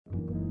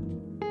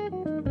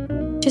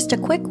Just a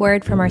quick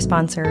word from our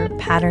sponsor,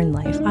 Pattern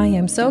Life. I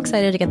am so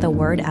excited to get the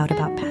word out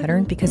about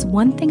Pattern because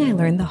one thing I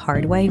learned the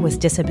hard way was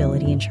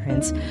disability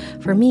insurance.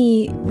 For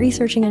me,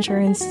 researching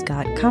insurance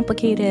got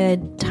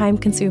complicated,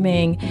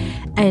 time-consuming,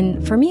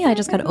 and for me, I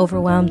just got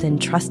overwhelmed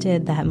and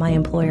trusted that my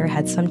employer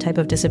had some type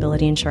of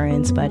disability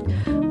insurance, but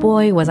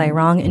boy, was I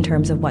wrong in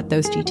terms of what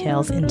those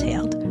details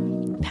entailed.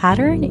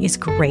 Pattern is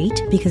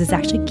great because it's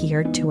actually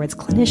geared towards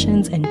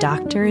clinicians and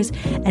doctors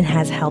and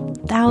has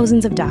helped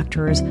thousands of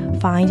doctors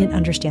find and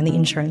understand the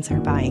insurance they're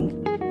buying.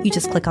 You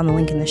just click on the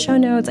link in the show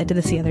notes. I did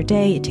this the other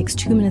day. It takes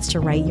 2 minutes to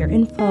write your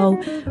info,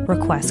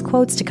 request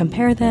quotes to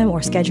compare them,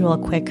 or schedule a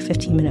quick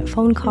 15-minute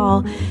phone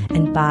call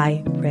and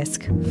buy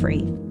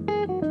risk-free.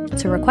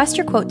 So request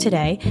your quote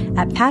today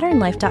at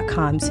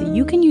patternlife.com so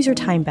you can use your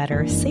time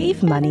better,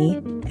 save money,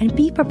 and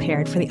be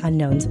prepared for the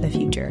unknowns in the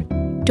future.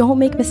 Don't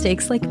make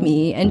mistakes like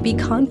me and be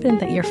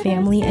confident that your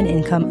family and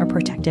income are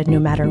protected no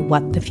matter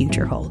what the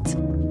future holds.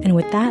 And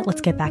with that,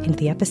 let's get back into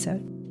the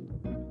episode.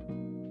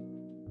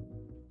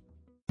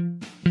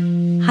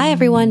 Hi,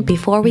 everyone.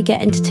 Before we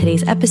get into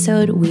today's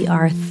episode, we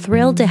are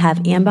thrilled to have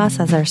Ambos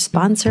as our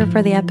sponsor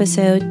for the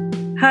episode.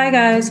 Hi,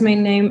 guys. My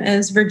name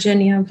is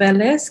Virginia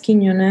Velez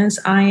Quiñones.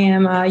 I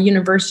am a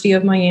University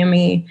of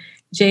Miami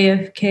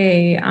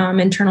JFK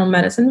internal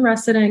medicine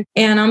resident.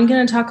 And I'm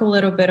going to talk a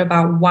little bit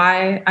about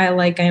why I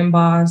like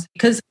Ambos.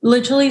 Because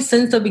literally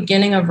since the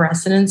beginning of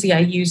residency, I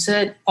use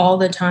it all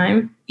the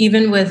time.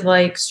 Even with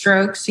like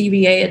stroke,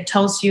 CVA, it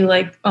tells you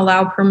like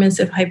allow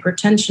permissive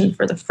hypertension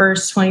for the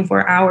first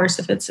 24 hours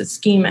if it's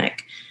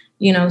ischemic.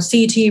 You know,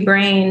 CT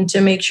brain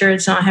to make sure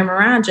it's not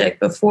hemorrhagic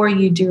before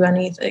you do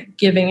anything,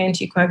 giving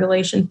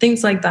anticoagulation,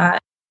 things like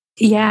that.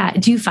 Yeah.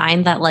 Do you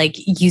find that like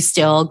you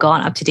still go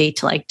on UpToDate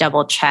to like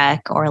double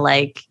check or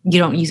like you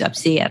don't use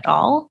UpToDate at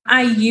all?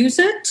 I use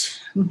it,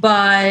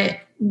 but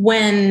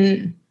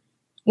when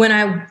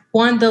I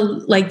want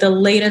the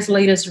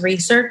latest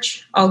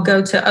research, I'll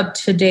go to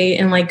UpToDate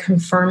and like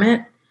confirm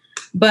it.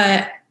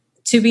 But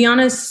to be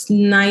honest,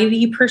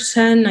 90%,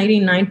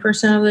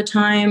 99% of the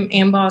time,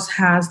 Ambos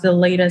has the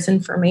latest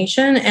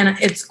information and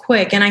it's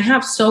quick. And I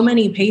have so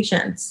many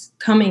patients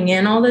coming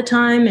in all the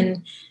time,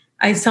 and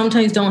I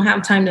sometimes don't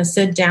have time to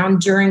sit down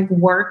during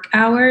work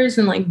hours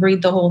and like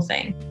read the whole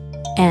thing.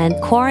 And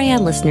CoreIM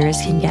listeners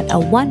can get a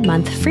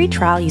 1-month free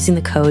trial using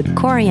the code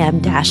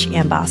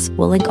CoreIM-Ambos.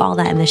 We'll link all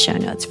that in the show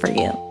notes for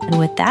you. And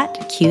with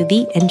that, cue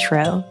the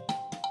intro.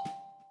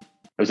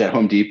 I was at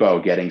Home Depot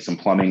getting some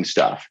plumbing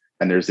stuff,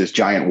 and there's this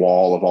giant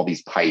wall of all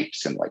these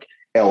pipes and like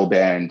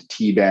L-bend,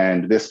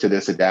 T-bend, this to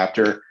this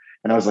adapter.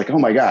 And I was like, oh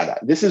my God,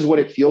 this is what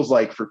it feels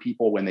like for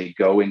people when they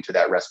go into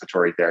that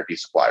respiratory therapy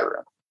supply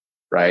room.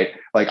 Right?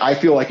 Like I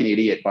feel like an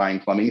idiot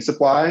buying plumbing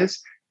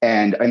supplies.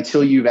 And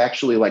until you've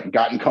actually like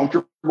gotten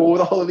comfortable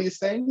with all of these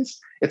things,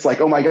 it's like,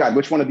 oh my God,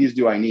 which one of these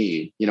do I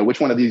need? You know, which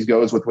one of these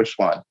goes with which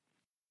one?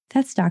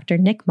 That's Dr.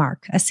 Nick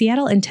Mark, a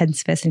Seattle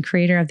intensivist and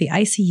creator of the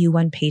ICU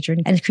one-pager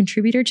and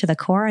contributor to the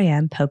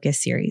CoreIM POCUS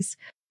series.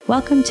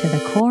 Welcome to the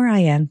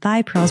CoreIM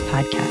Thigh Pearls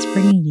podcast,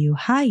 bringing you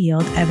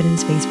high-yield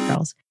evidence-based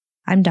pearls.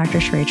 I'm Dr.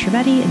 Sheree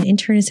Trivedi, an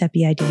internist at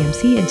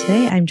BIDMC, and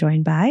today I'm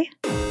joined by...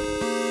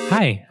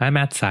 Hi, I'm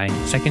Matt Tsai,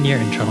 second-year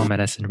internal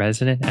medicine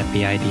resident at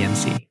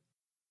BIDMC.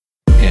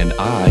 And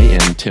I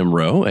am Tim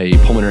Rowe, a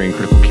pulmonary and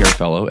critical care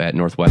fellow at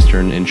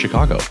Northwestern in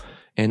Chicago.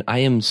 And I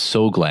am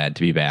so glad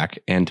to be back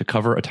and to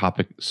cover a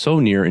topic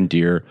so near and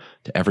dear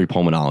to every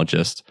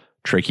pulmonologist,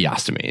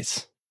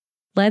 tracheostomies.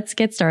 Let's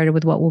get started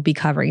with what we'll be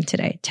covering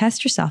today.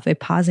 Test yourself by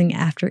pausing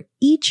after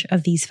each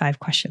of these 5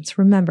 questions.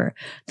 Remember,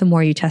 the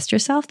more you test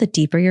yourself, the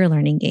deeper your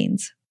learning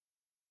gains.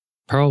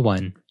 Pearl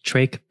 1,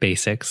 Trach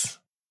Basics.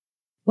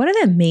 What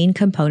are the main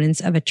components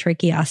of a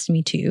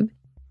tracheostomy tube?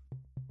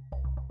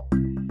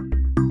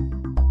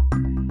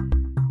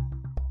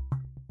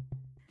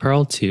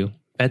 Pearl 2,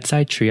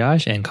 Bedside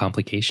Triage and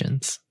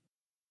Complications.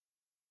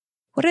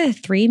 What are the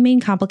 3 main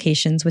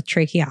complications with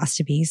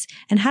tracheostomies,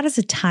 and how does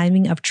the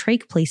timing of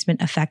trach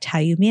placement affect how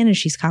you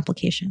manage these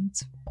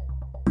complications?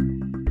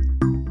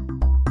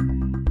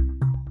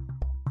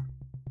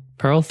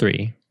 Pearl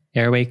 3,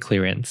 Airway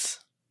Clearance.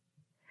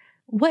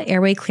 What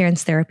airway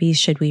clearance therapies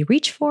should we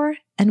reach for,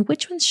 and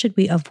which ones should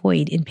we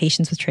avoid in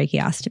patients with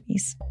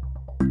tracheostomies?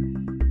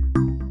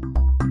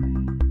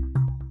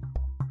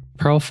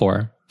 Pearl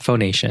 4,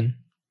 Phonation.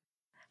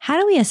 How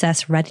do we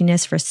assess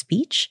readiness for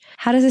speech?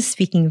 How does a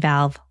speaking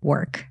valve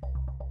work?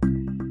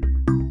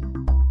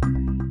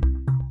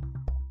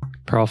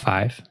 Pearl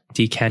 5,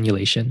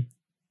 Decannulation.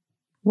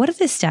 What are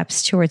the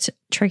steps towards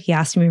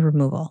tracheostomy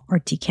removal or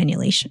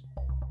decannulation?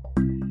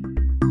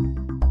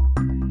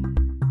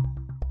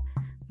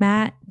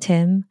 Matt,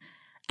 Tim,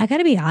 I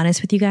gotta be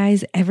honest with you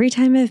guys. Every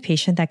time I have a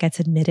patient that gets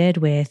admitted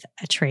with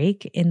a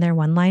trach in their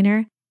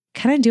one-liner,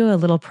 kind of do a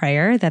little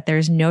prayer that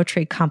there's no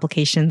trach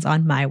complications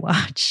on my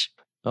watch.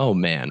 Oh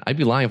man, I'd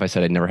be lying if I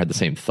said I'd never had the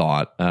same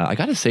thought. I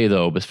got to say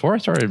though, before I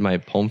started my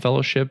Pulm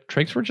Fellowship,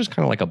 trachs were just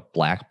kind of like a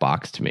black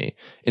box to me.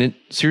 And it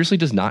seriously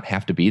does not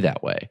have to be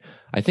that way.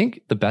 I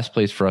think the best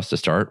place for us to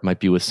start might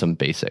be with some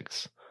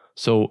basics.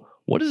 So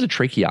what is a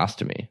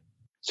tracheostomy?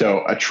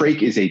 So a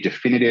trach is a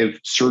definitive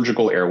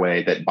surgical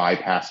airway that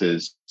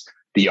bypasses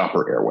the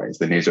upper airways,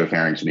 the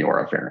nasopharynx and the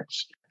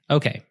oropharynx.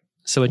 Okay,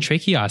 so a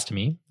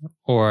tracheostomy,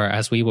 or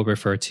as we will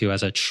refer to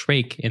as a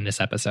trach in this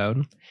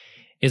episode,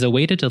 is a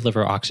way to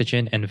deliver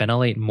oxygen and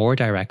ventilate more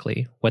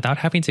directly without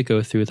having to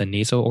go through the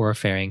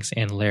nasopharynx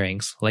and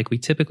larynx like we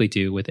typically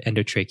do with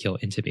endotracheal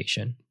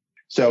intubation.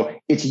 So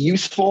it's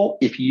useful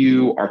if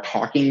you are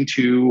talking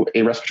to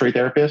a respiratory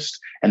therapist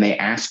and they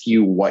ask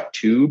you what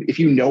tube. If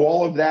you know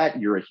all of that,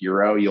 you're a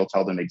hero. You'll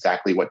tell them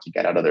exactly what to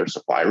get out of their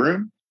supply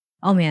room.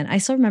 Oh man, I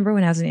still remember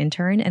when I was an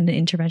intern and the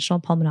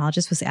interventional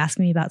pulmonologist was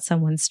asking me about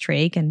someone's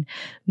trach and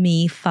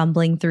me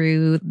fumbling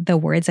through the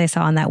words I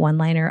saw on that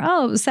one-liner.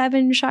 Oh,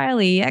 7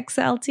 Shiley,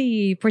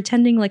 XLT,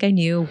 pretending like I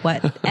knew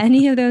what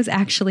any of those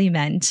actually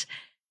meant.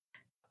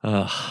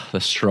 The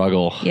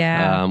struggle.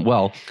 Yeah.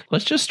 Well,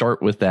 let's just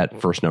start with that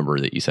first number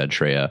that you said,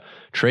 Treya.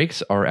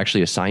 Trachs are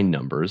actually assigned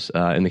numbers.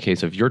 In the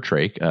case of your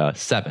trach,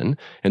 7,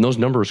 and those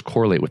numbers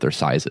correlate with their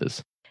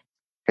sizes.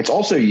 It's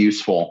also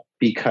useful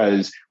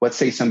because let's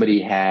say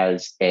somebody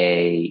has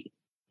a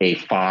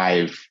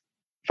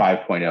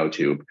 5.0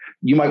 tube.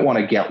 You might want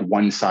to get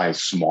one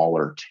size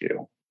smaller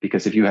too,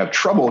 because if you have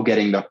trouble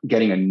getting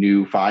a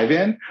new 5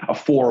 in, a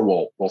 4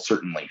 will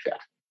certainly fit.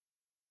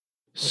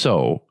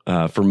 So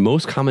for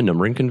most common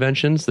numbering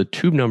conventions, the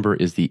tube number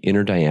is the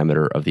inner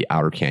diameter of the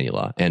outer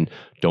cannula. And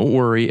don't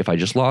worry if I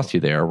just lost you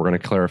there. We're going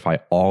to clarify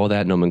all of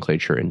that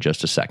nomenclature in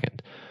just a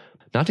second.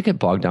 Not to get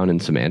bogged down in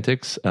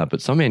semantics,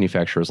 but some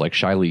manufacturers like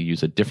Shiley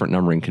use a different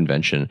numbering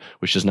convention,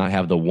 which does not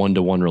have the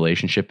one-to-one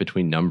relationship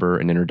between number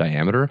and inner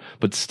diameter,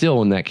 but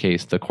still in that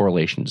case, the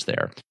correlation's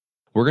there.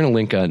 We're going to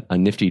link a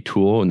nifty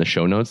tool in the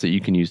show notes that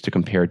you can use to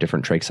compare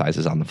different trach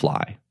sizes on the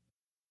fly.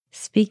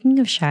 Speaking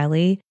of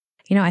Shiley,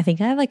 I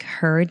think I've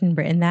heard and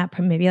written that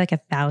maybe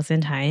 1,000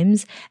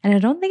 times, and I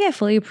don't think I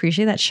fully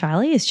appreciate that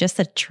Shiley is just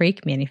a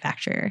trach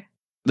manufacturer.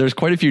 There's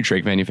quite a few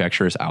trach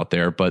manufacturers out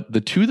there, but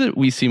the two that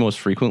we see most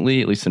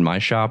frequently, at least in my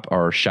shop,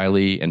 are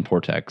Shiley and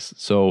Portex.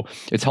 So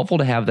it's helpful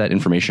to have that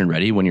information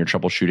ready when you're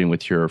troubleshooting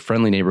with your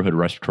friendly neighborhood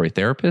respiratory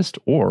therapist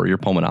or your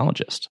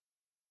pulmonologist.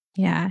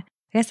 Yeah, I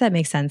guess that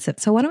makes sense.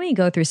 So why don't we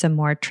go through some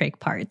more trach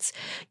parts?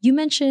 You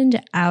mentioned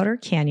outer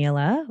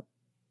cannula.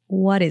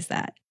 What is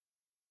that?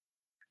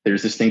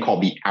 There's this thing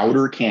called the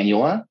outer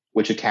cannula,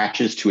 which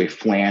attaches to a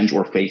flange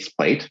or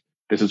faceplate.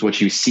 This is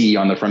what you see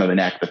on the front of the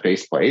neck, the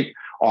faceplate.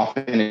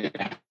 Often it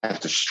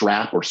has a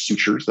strap or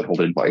sutures that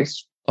hold it in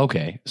place.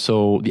 Okay,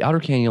 so the outer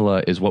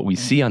cannula is what we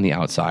see on the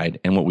outside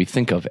and what we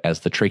think of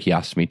as the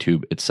tracheostomy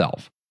tube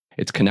itself.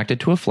 It's connected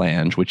to a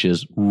flange, which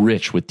is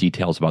rich with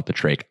details about the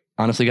trach.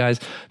 Honestly, guys,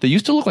 they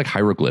used to look like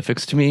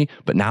hieroglyphics to me,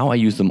 but now I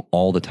use them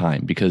all the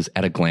time because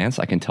at a glance,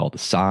 I can tell the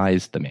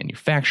size, the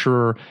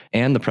manufacturer,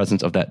 and the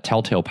presence of that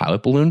telltale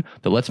pilot balloon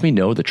that lets me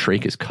know the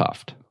trach is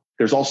cuffed.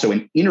 There's also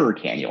an inner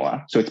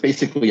cannula. So it's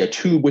basically a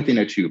tube within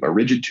a tube, a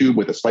rigid tube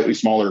with a slightly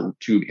smaller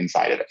tube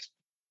inside of it.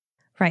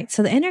 Right.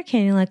 So the inner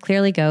cannula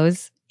clearly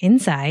goes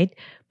inside,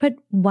 but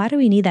why do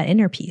we need that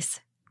inner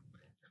piece?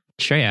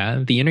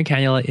 Treya, the inner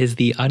cannula is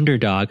the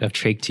underdog of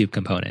trach tube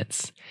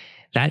components.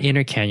 That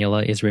inner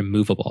cannula is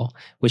removable,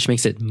 which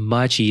makes it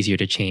much easier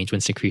to change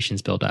when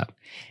secretions build up.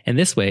 And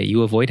this way,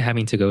 you avoid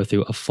having to go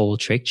through a full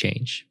trach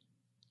change.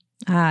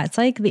 It's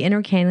like the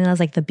inner cannula is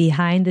like the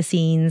behind the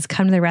scenes,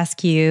 come to the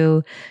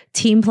rescue,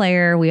 team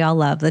player we all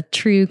love, the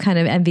true kind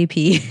of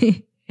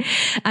MVP.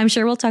 I'm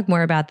sure we'll talk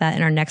more about that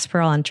in our next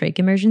Pearl on trach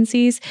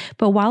emergencies.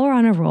 But while we're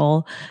on a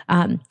roll,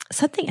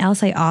 something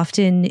else I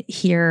often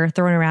hear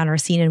thrown around or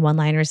seen in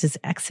one-liners is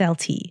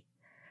XLT.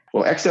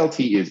 Well,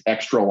 XLT is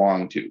extra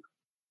long tube,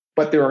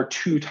 but there are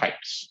two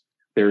types.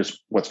 There's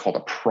what's called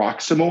a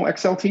proximal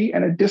XLT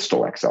and a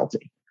distal XLT.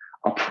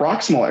 A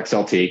proximal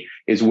XLT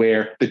is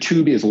where the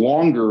tube is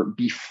longer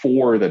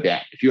before the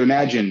bend. If you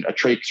imagine a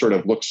trach sort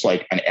of looks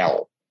like an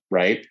L,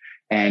 right?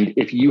 And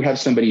if you have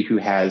somebody who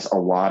has a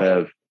lot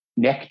of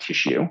neck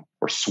tissue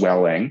or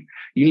swelling,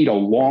 you need a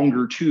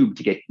longer tube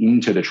to get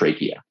into the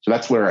trachea. So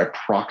that's where a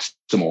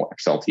proximal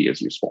XLT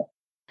is useful.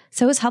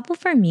 So it's helpful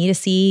for me to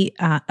see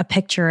a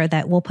picture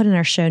that we'll put in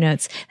our show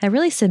notes that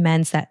really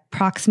cements that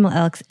proximal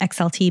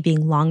XLT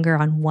being longer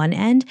on one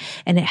end,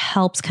 and it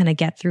helps kind of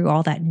get through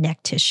all that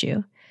neck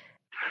tissue.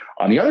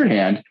 On the other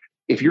hand,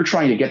 if you're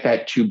trying to get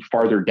that tube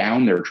farther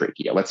down their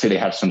trachea, let's say they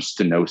have some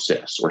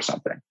stenosis or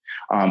something,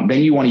 then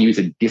you want to use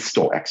a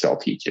distal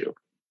XLT tube.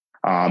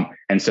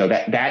 And so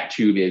that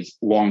tube is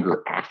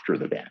longer after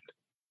the bend.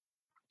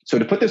 So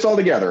to put this all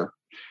together,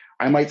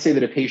 I might say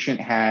that a patient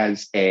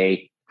has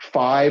a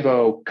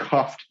 5.0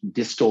 cuffed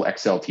distal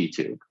XLT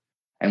tube.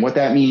 And what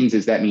that means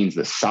is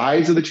the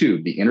size of the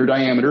tube, the inner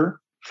diameter,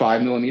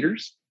 5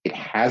 millimeters, it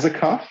has a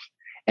cuff,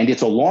 and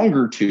it's a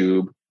longer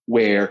tube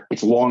where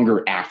it's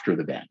longer after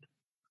the bend.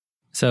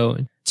 So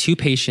 2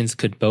 patients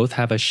could both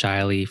have a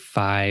Shiley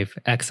 5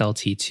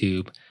 XLT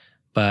tube,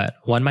 but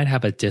one might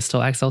have a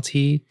distal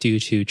XLT due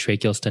to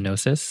tracheal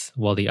stenosis,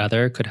 while the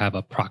other could have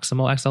a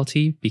proximal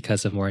XLT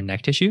because of more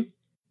neck tissue?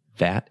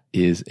 That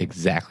is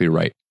exactly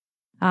right.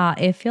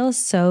 It feels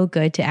so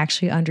good to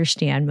actually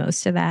understand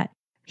most of that.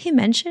 He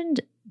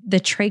mentioned the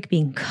trach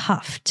being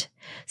cuffed.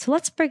 So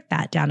let's break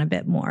that down a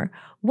bit more.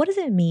 What does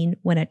it mean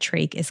when a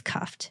trach is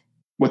cuffed?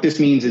 What this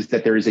means is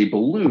that there is a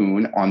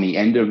balloon on the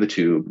end of the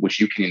tube, which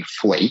you can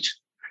inflate,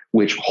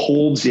 which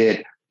holds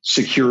it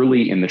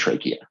securely in the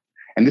trachea.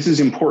 And this is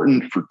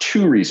important for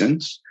two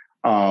reasons.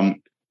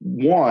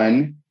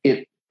 One,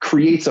 it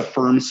creates a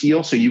firm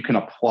seal so you can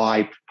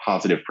apply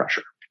positive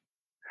pressure.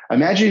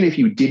 Imagine if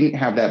you didn't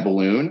have that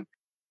balloon.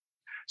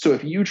 So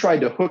if you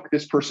tried to hook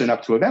this person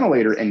up to a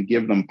ventilator and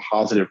give them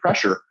positive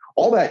pressure,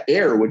 all that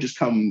air would just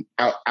come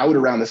out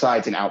around the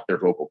sides and out their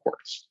vocal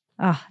cords.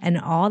 Oh, and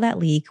all that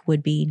leak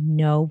would be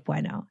no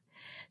bueno.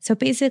 So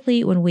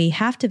basically, when we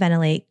have to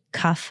ventilate,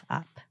 cuff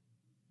up.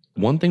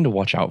 One thing to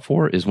watch out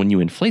for is when you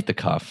inflate the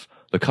cuff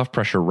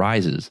pressure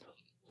rises.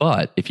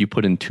 But if you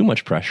put in too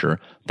much pressure,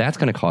 that's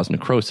going to cause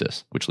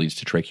necrosis, which leads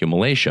to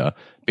tracheomalacia,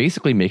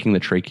 basically making the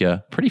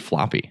trachea pretty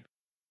floppy.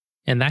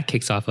 And that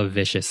kicks off a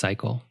vicious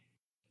cycle.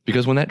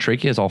 Because when that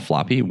trachea is all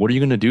floppy, what are you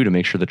going to do to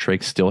make sure the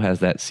trach still has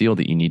that seal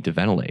that you need to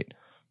ventilate?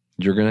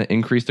 You're going to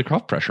increase the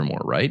cuff pressure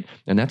more, right?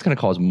 And that's going to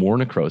cause more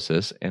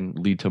necrosis and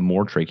lead to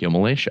more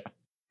tracheomalacia.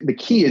 The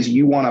key is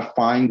you want to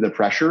find the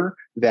pressure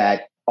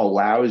that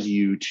allows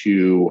you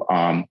to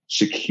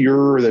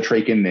secure the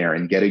trach in there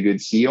and get a good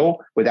seal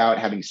without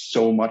having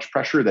so much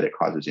pressure that it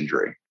causes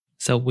injury.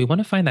 So we want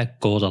to find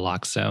that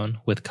Goldilocks zone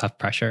with cuff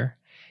pressure,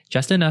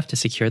 just enough to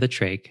secure the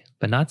trach,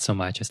 but not so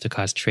much as to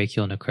cause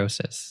tracheal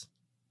necrosis.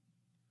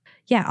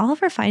 Yeah, all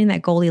of our finding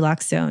that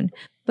Goldilocks zone.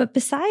 But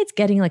besides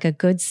getting like a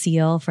good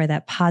seal for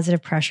that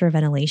positive pressure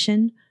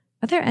ventilation,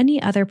 are there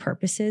any other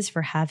purposes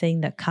for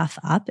having the cuff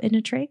up in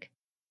a trach?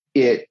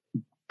 It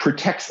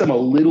protects them a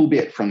little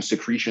bit from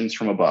secretions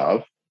from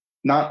above,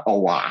 not a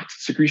lot.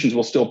 Secretions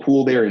will still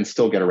pool there and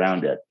still get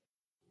around it.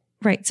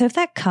 Right. So if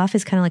that cuff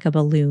is kind of like a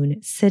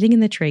balloon sitting in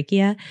the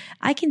trachea,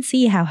 I can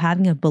see how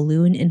having a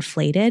balloon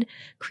inflated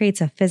creates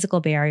a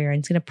physical barrier and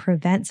it's going to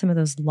prevent some of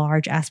those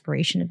large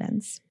aspiration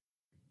events.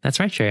 That's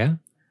right, Shreya.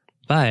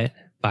 But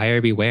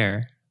buyer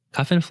beware.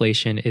 Cuff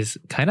inflation is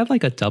kind of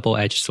like a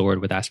double-edged sword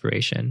with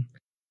aspiration.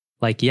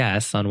 Like,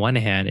 yes, on one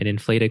hand, an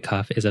inflated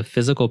cuff is a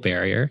physical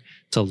barrier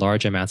to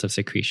large amounts of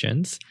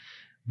secretions.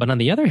 But on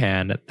the other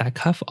hand, that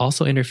cuff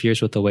also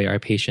interferes with the way our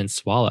patients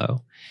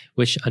swallow,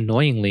 which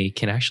annoyingly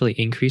can actually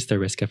increase the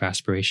risk of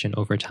aspiration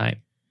over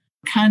time.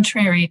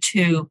 Contrary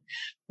to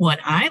what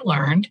I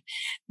learned,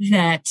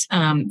 that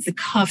the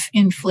cuff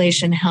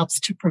inflation helps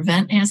to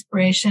prevent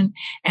aspiration.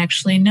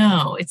 Actually,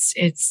 no,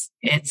 it's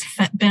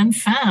been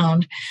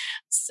found,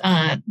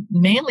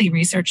 mainly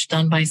research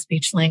done by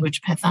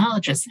speech-language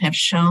pathologists have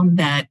shown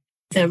that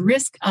the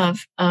risk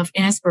of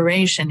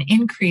aspiration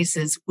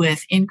increases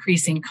with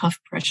increasing cuff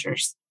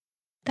pressures.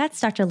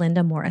 That's Dr.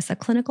 Linda Morris, a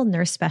clinical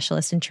nurse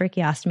specialist in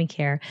tracheostomy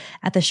care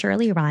at the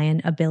Shirley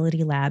Ryan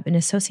Ability Lab and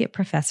associate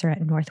professor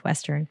at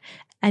Northwestern,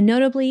 and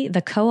notably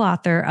the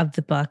co-author of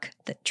the book,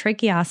 The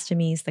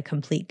Tracheostomies, The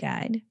Complete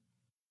Guide.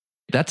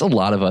 That's a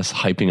lot of us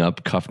hyping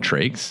up cuff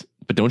trachs,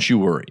 but don't you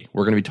worry.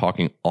 We're going to be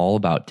talking all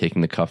about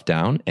taking the cuff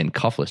down and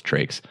cuffless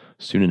trachs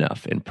soon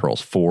enough in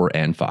Pearls 4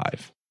 and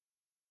 5.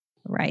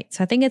 Right.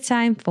 So I think it's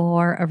time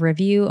for a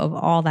review of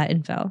all that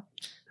info.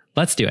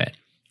 Let's do it.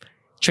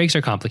 Trachs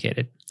are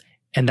complicated.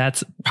 And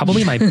that's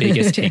probably my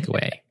biggest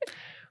takeaway.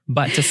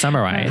 But to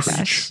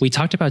summarize, we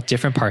talked about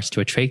different parts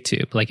to a trach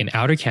tube, like an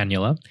outer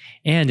cannula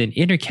and an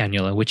inner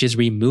cannula, which is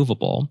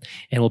removable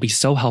and will be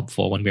so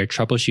helpful when we are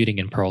troubleshooting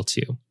in Pearl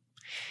 2.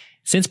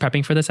 Since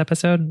prepping for this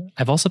episode,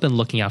 I've also been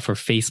looking out for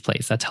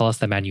faceplates that tell us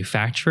the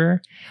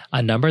manufacturer,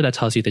 a number that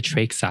tells you the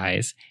trach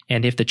size,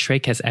 and if the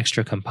trach has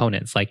extra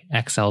components like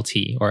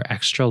XLT or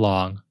extra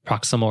long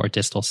proximal or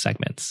distal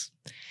segments.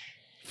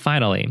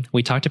 Finally,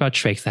 we talked about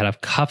trachs that have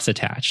cuffs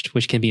attached,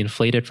 which can be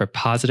inflated for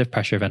positive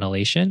pressure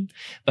ventilation,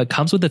 but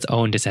comes with its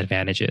own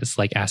disadvantages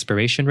like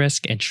aspiration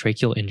risk and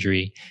tracheal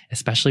injury,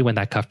 especially when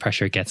that cuff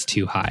pressure gets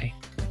too high.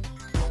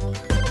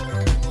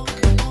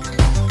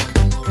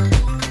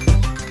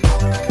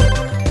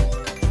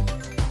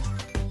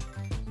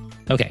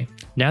 Okay,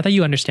 now that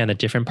you understand the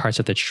different parts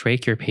of the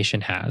trach your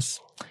patient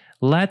has,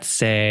 let's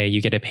say you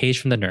get a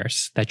page from the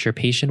nurse that your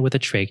patient with a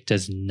trach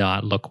does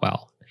not look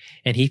well,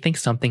 and he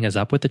thinks something is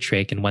up with the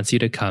trach and wants you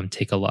to come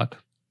take a look.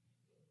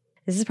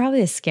 This is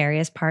probably the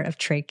scariest part of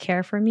trach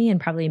care for me and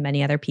probably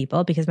many other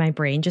people because my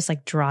brain just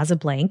like draws a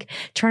blank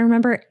trying to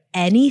remember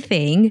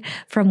anything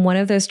from one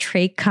of those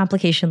trach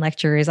complication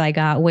lectures I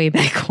got way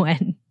back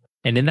when.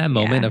 And in that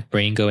moment of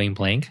brain going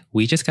blank,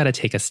 we just got to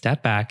take a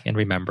step back and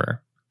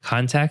remember,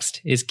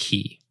 context is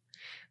key.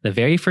 The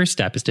very first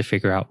step is to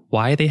figure out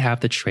why they have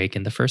the trach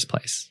in the first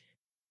place.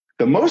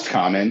 The most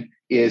common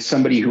is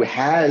somebody who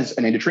has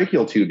an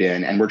endotracheal tube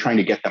in and we're trying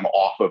to get them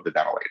off of the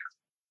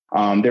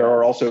ventilator. There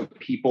are also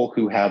people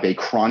who have a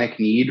chronic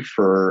need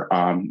for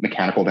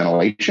mechanical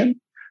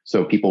ventilation.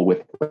 So people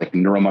with like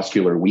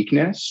neuromuscular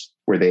weakness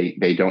where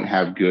they don't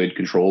have good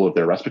control of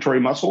their respiratory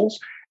muscles.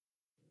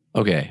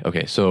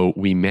 Okay. So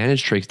we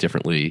manage trachs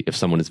differently if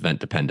someone is vent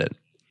dependent.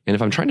 And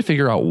if I'm trying to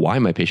figure out why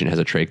my patient has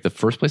a trach, the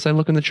first place I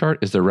look in the chart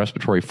is their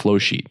respiratory flow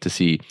sheet to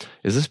see,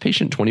 is this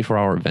patient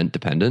 24-hour vent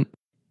dependent?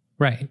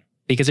 Right.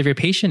 Because if your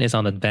patient is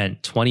on the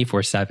vent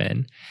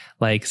 24/7,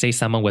 like say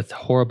someone with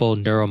horrible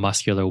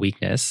neuromuscular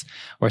weakness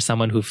or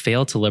someone who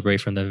failed to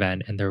liberate from the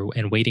vent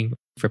and waiting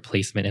for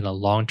placement in a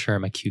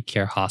long-term acute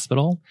care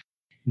hospital,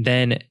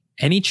 then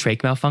any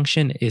trach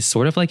malfunction is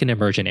sort of like an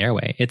emergent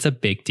airway. It's a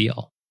big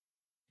deal.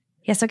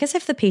 Yeah, so I guess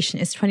if the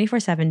patient is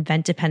 24/7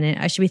 vent dependent,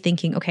 I should be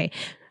thinking, okay,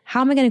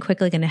 how am I going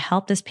to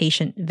help this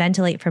patient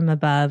ventilate from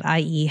above,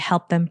 i.e.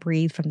 help them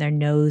breathe from their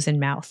nose and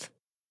mouth?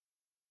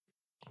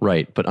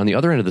 Right. But on the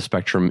other end of the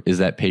spectrum is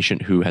that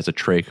patient who has a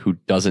trach who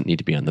doesn't need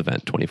to be on the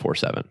vent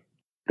 24/7.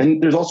 Then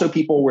there's also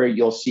people where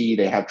you'll see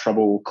they have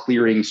trouble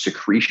clearing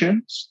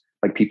secretions,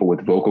 like people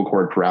with vocal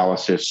cord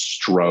paralysis,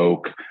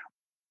 stroke.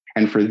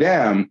 And for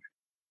them,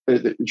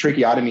 the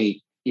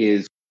tracheotomy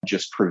is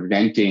just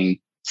preventing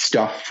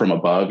stuff from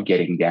above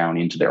getting down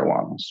into their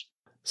lungs.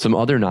 Some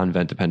other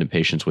non-vent dependent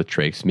patients with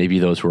trachs may be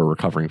those who are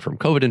recovering from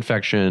COVID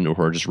infection or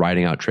who are just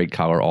riding out trach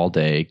collar all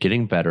day,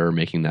 getting better,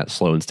 making that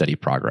slow and steady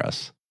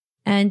progress.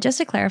 And just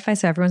to clarify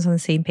so everyone's on the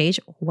same page,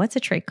 what's a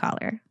trach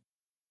collar?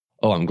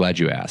 Oh, I'm glad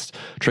you asked.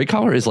 Trach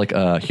collar is like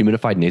a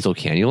humidified nasal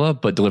cannula,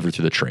 but delivered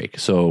through the trach.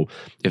 So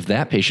if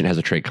that patient has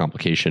a trach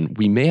complication,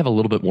 we may have a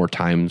little bit more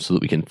time so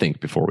that we can think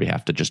before we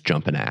have to just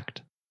jump and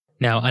act.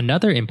 Now,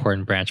 another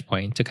important branch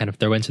point to kind of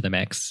throw into the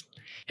mix.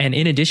 And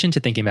in addition to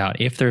thinking about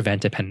if they're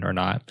vent dependent or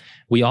not,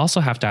 we also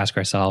have to ask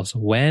ourselves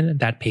when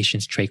that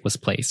patient's trach was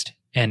placed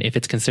and if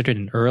it's considered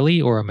an early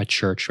or a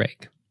mature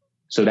trach.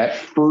 So that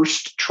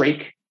first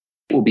trach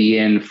will be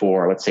in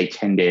for, let's say,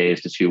 10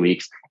 days to 2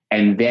 weeks.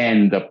 And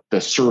then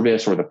the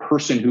service or the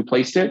person who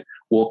placed it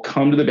will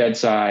come to the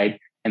bedside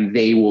and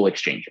they will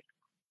exchange it.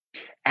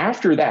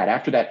 After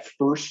that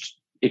first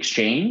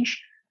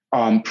exchange,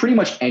 pretty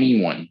much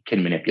anyone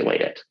can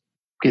manipulate it.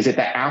 Because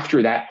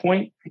after that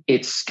point,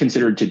 it's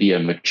considered to be a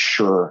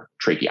mature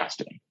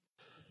tracheostomy.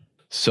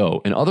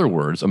 So, in other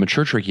words, a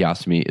mature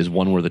tracheostomy is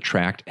one where the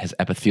tract has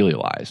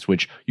epithelialized,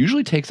 which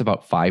usually takes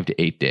about 5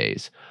 to 8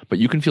 days. But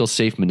you can feel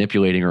safe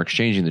manipulating or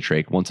exchanging the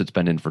trach once it's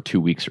been in for 2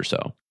 weeks or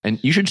so.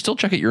 And you should still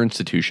check at your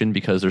institution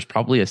because there's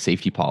probably a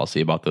safety policy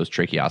about those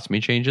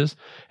tracheostomy changes,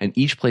 and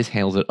each place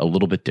handles it a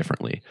little bit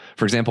differently.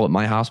 For example, at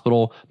my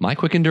hospital, my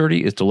quick and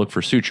dirty is to look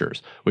for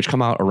sutures, which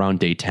come out around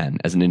day 10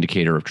 as an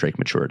indicator of trach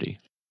maturity.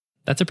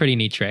 That's a pretty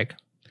neat trick.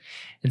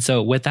 And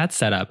so with that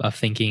setup of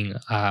thinking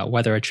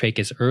whether a trach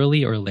is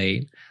early or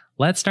late,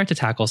 let's start to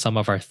tackle some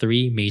of our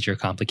 3 major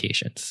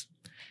complications.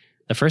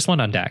 The first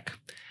one on deck.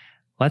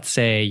 Let's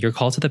say you're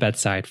called to the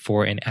bedside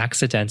for an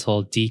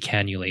accidental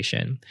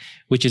decannulation,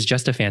 which is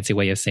just a fancy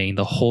way of saying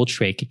the whole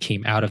trach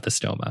came out of the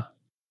stoma.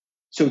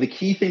 So the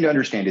key thing to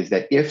understand is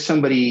that if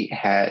somebody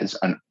has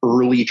an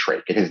early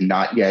trach, it has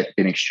not yet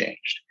been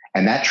exchanged,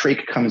 and that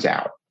trach comes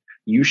out,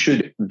 you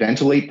should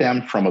ventilate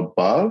them from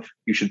above.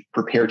 You should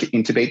prepare to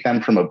intubate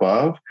them from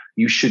above.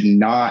 You should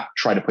not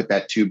try to put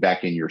that tube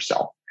back in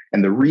yourself.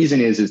 And the reason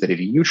is that if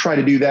you try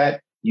to do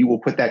that, you will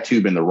put that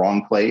tube in the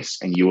wrong place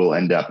and you will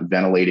end up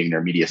ventilating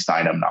their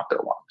mediastinum, not their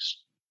lungs.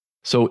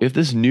 So if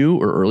this new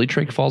or early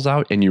trach falls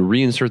out and you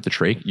reinsert the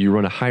trach, you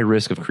run a high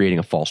risk of creating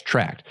a false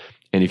tract.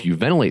 And if you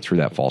ventilate through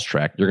that false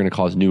tract, you're going to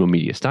cause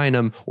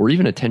pneumomediastinum or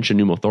even a tension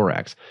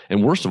pneumothorax.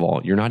 And worst of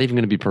all, you're not even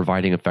going to be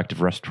providing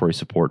effective respiratory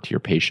support to your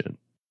patient.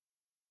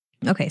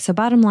 Okay, so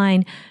bottom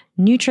line,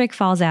 new trach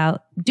falls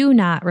out, do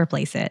not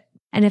replace it.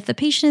 And if the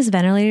patient is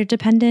ventilator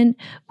dependent,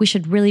 we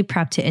should really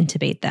prep to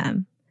intubate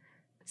them.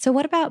 So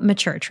what about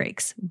mature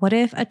trachs? What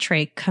if a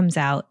trach comes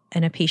out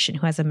in a patient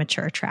who has a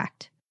mature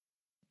tract?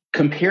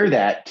 Compare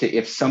that to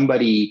if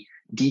somebody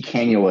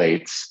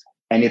decannulates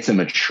and it's a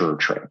mature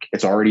trach.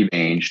 It's already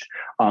changed.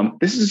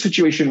 This is a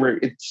situation where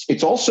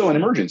it's also an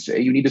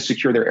emergency. You need to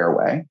secure their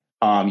airway.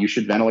 You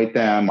should ventilate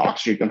them,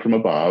 oxygenate them from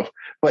above,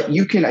 but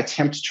you can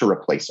attempt to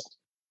replace it.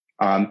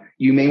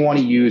 You may want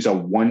to use a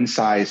one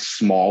size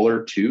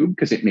smaller tube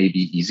because it may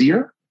be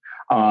easier.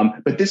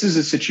 But this is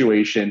a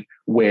situation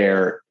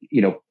where,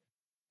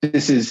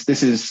 this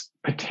is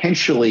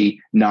potentially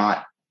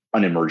not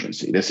an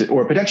emergency.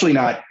 Or potentially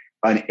not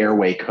an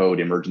airway code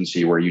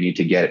emergency where you need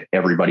to get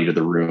everybody to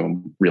the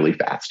room really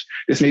fast.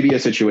 This may be a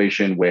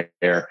situation where,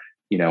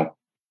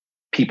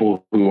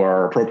 people who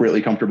are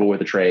appropriately comfortable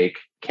with a trach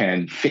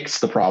can fix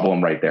the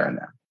problem right there and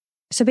then.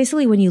 So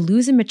basically, when you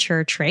lose a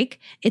mature trach,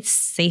 it's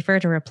safer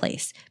to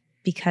replace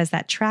because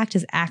that tract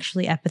is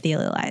actually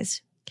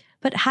epithelialized.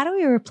 But how do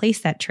we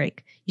replace that trach?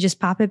 You just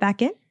pop it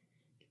back in?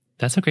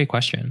 That's a great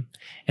question.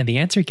 And the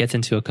answer gets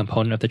into a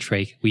component of the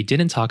trach we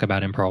didn't talk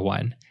about in Pearl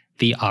 1,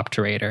 the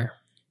obturator.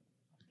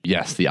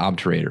 Yes, the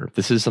obturator.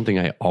 This is something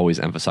I always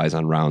emphasize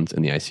on rounds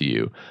in the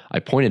ICU. I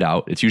pointed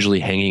out it's usually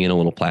hanging in a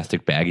little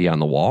plastic baggie on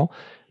the wall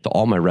to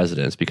all my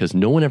residents because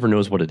no one ever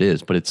knows what it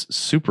is, but it's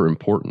super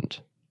important.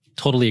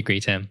 Totally agree,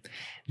 Tim.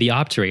 The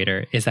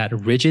obturator is that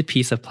rigid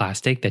piece of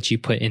plastic that you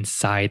put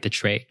inside the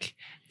trach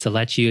to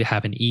let you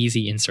have an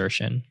easy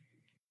insertion.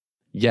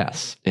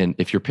 Yes, and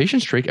if your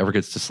patient's trach ever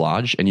gets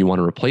dislodged and you want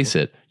to replace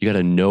it, you got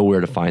to know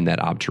where to find that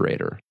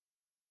obturator.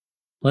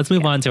 Let's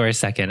move on to our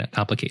second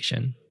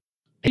complication.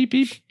 Beep,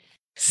 beep.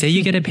 Say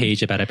you get a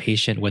page about a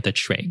patient with a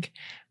trach,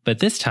 but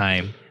this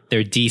time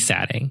they're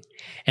desatting,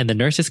 and the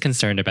nurse is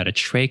concerned about a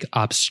trach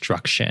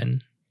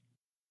obstruction.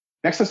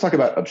 Next, let's talk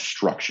about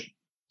obstruction.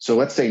 So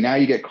let's say now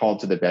you get called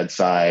to the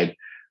bedside.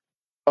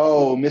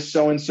 Oh, Miss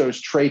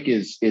So-and-so's trach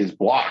is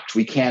blocked.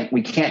 We can't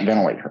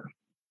ventilate her.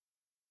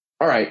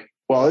 All right.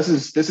 Well, this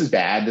is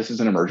bad. This is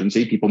an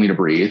emergency. People need to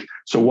breathe.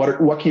 So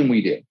what can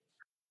we do?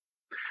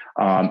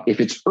 If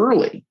it's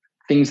early,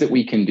 things that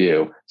we can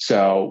do.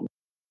 So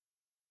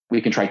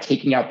we can try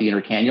taking out the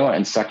inner cannula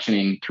and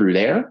suctioning through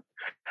there.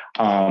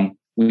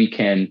 We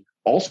can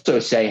also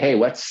say, hey,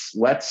 let's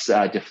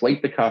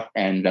deflate the cuff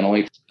and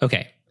ventilate.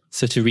 Okay.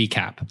 So to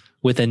recap,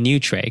 with a new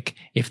trach,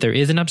 if there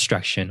is an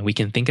obstruction, we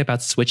can think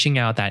about switching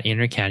out that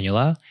inner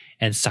cannula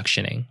and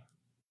suctioning.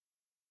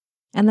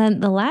 And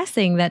then the last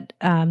thing that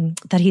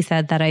he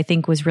said that I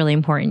think was really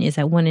important is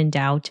that when in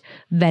doubt,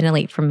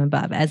 ventilate from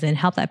above, as in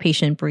help that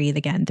patient breathe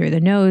again through the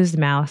nose, the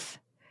mouth.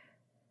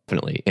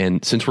 Definitely.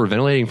 And since we're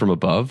ventilating from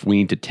above, we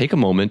need to take a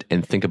moment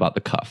and think about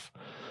the cuff.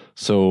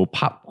 So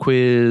pop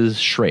quiz,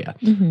 Shreya.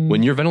 Mm-hmm.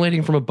 When you're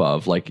ventilating from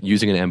above, like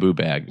using an ambu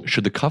bag,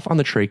 should the cuff on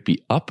the trach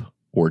be up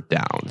or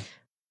down?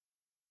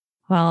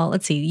 Well,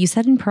 let's see. You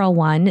said in Pearl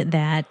 1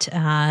 that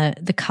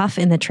the cuff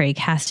in the trach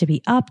has to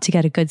be up to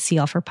get a good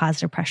seal for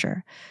positive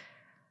pressure.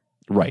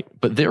 Right.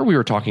 But there we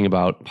were talking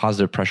about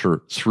positive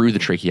pressure through the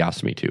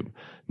tracheostomy tube.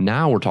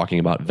 Now we're talking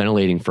about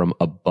ventilating from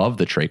above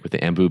the trach with the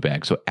ambu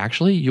bag. So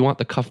actually you want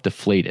the cuff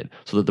deflated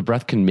so that the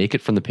breath can make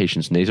it from the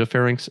patient's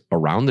nasopharynx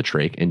around the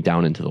trach and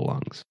down into the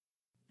lungs.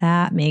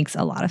 That makes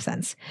a lot of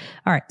sense.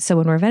 All right. So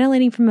when we're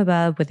ventilating from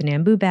above with an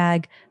ambu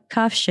bag,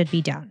 cuff should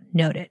be down.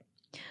 Noted.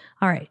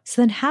 All right.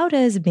 So then how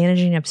does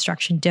managing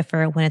obstruction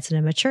differ when it's in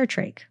a mature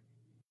trach?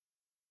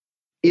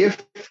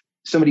 If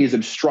somebody is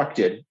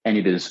obstructed and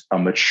it is a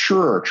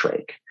mature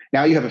trach,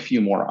 now you have a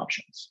few more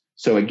options.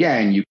 So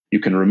again, you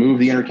can remove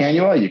the inner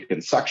cannula, you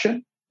can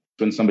suction.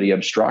 When somebody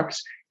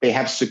obstructs, they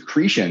have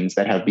secretions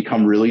that have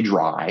become really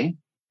dry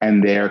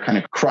and they're kind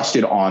of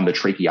crusted on the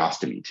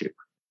tracheostomy tube.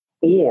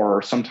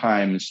 Or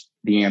sometimes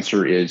the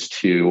answer is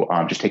to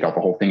just take out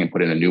the whole thing and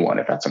put in a new one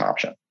if that's an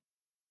option.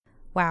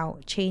 Wow,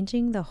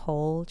 changing the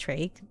whole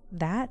trach,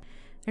 that,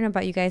 I don't know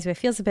about you guys, but it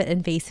feels a bit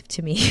invasive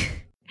to me.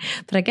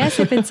 But I guess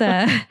if it's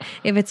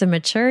a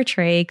mature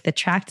trach, the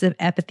tract is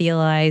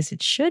epithelialized,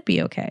 it should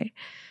be okay.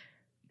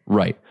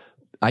 Right.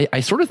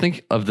 I sort of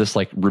think of this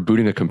like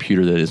rebooting a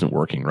computer that isn't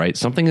working, right?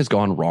 Something has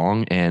gone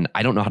wrong and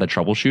I don't know how to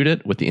troubleshoot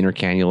it with the inner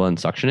cannula and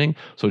suctioning.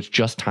 So it's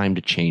just time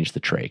to change the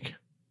trach.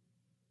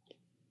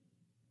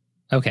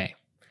 Okay.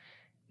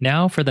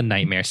 Now for the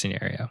nightmare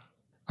scenario.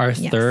 Our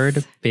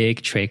third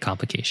big trach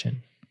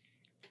complication.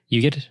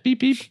 You get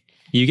beep beep.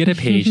 You get a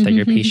page that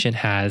your patient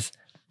has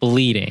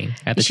bleeding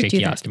at the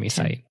tracheostomy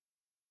site.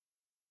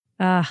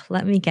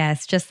 Let me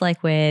guess. Just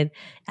like with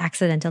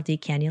accidental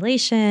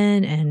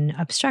decannulation and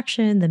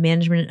obstruction, the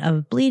management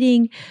of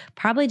bleeding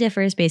probably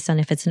differs based on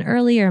if it's an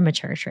early or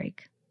mature trach.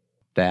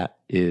 That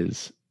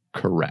is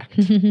correct.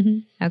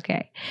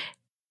 Okay.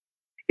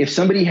 If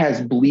somebody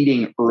has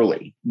bleeding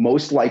early,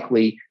 most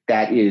likely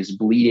that is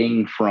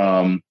bleeding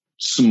from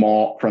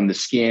the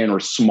skin or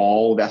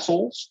small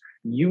vessels.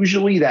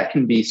 Usually that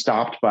can be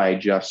stopped by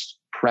just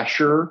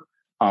pressure.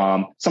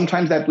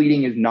 Sometimes that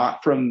bleeding is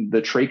not from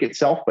the trach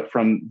itself, but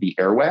from the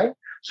airway.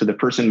 So the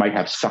person might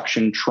have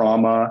suction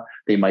trauma.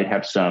 They might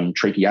have some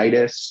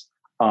tracheitis.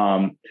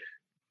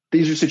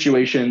 These are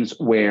situations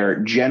where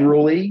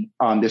generally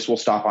this will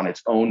stop on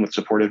its own with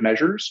supportive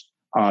measures.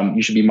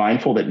 You should be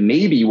mindful that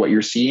maybe what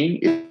you're seeing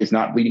is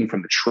not bleeding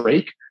from the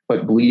trach,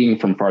 but bleeding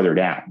from farther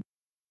down.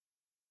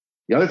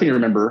 The other thing to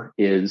remember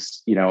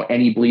is,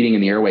 any bleeding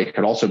in the airway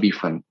could also be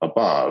from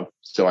above.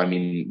 So,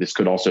 this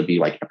could also be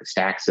like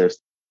epistaxis.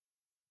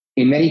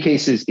 In many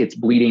cases, it's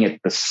bleeding at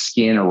the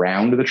skin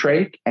around the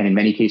trach. And in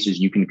many cases,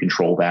 you can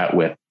control that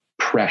with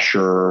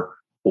pressure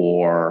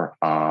or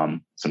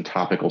some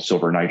topical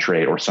silver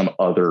nitrate or some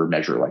other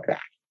measure like that.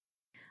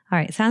 All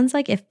right. Sounds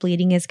like if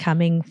bleeding is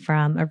coming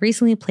from a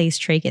recently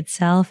placed trach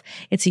itself,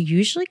 it's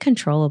usually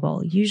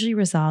controllable, usually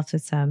resolved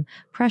with some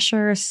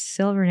pressure,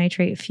 silver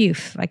nitrate, phew,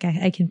 like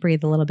I can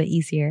breathe a little bit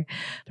easier.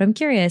 But I'm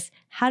curious,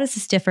 how does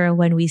this differ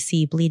when we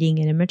see bleeding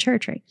in a mature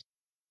trach?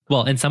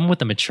 Well, in someone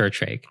with a mature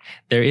trach,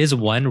 there is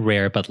one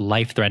rare but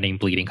life-threatening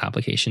bleeding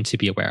complication to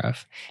be aware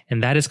of,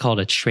 and that is called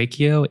a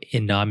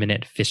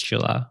tracheoinnominate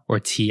fistula, or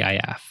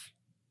TIF.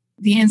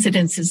 The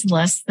incidence is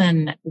less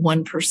than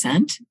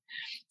 1%.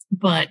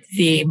 But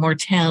the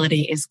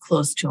mortality is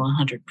close to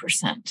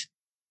 100%.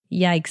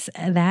 Yikes,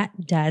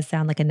 that does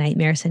sound like a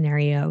nightmare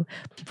scenario.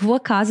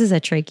 What causes a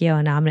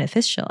tracheoinnominate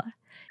fistula?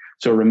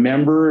 So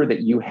remember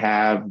that you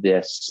have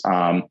this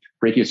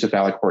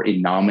brachiocephalic or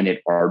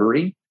innominate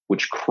artery,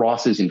 which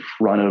crosses in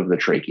front of the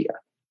trachea.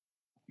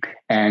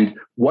 And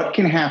what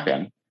can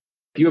happen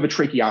if you have a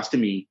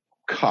tracheostomy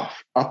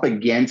cuff up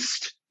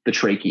against the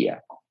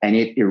trachea and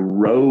it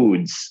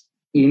erodes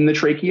in the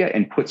trachea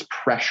and puts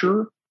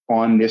pressure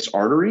on this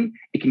artery,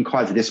 it can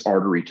cause this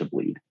artery to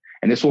bleed.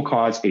 And this will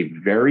cause a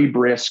very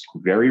brisk,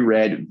 very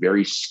red,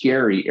 very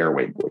scary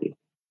airway bleed.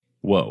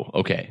 Whoa.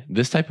 Okay.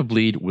 This type of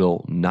bleed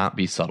will not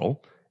be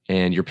subtle.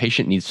 and your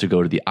patient needs to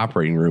go to the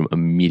operating room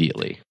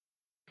immediately.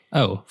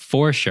 Oh,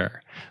 for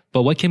sure.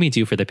 But what can we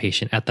do for the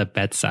patient at the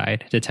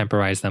bedside to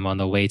temporize them on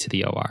the way to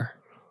the OR?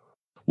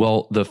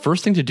 Well, the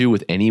first thing to do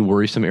with any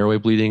worrisome airway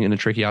bleeding in a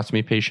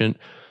tracheostomy patient,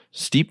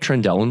 steep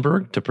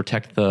Trendelenburg to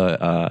protect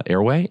the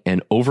airway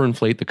and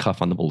overinflate the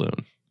cuff on the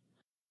balloon.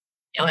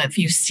 If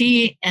you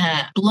see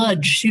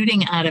blood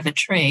shooting out of a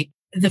trach,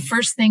 the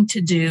first thing to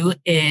do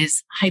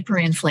is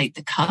hyperinflate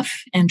the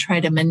cuff and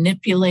try to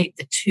manipulate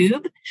the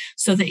tube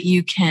so that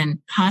you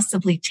can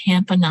possibly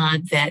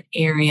tamponade that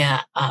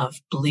area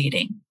of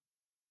bleeding.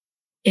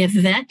 If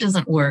that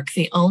doesn't work,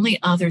 the only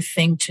other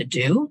thing to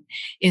do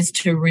is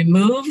to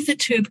remove the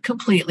tube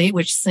completely,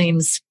 which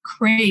seems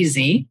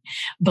crazy,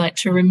 but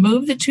to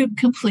remove the tube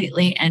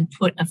completely and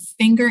put a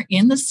finger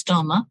in the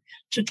stoma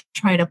to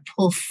try to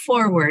pull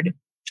forward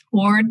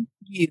toward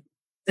you,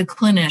 the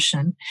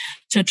clinician,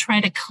 to try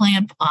to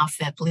clamp off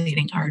that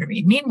bleeding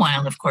artery.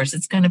 Meanwhile, of course,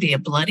 it's going to be a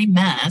bloody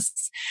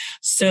mess.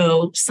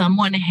 So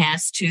someone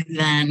has to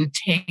then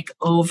take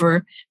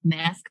over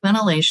mask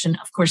ventilation,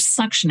 of course,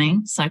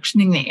 suctioning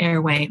the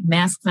airway,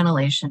 mask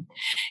ventilation,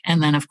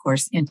 and then, of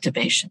course,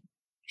 intubation.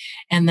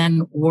 And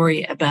then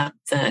worry about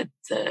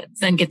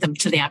then get them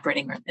to the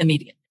operating room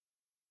immediately.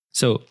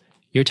 So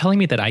you're telling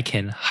me that I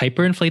can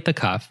hyperinflate the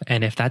cuff,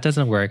 and if that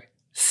doesn't work,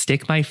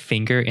 stick my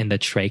finger in the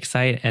trach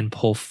site and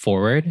pull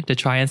forward to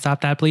try and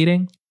stop that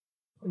bleeding?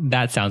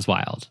 That sounds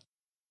wild.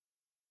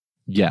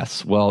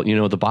 Yes. Well,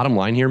 the bottom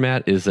line here,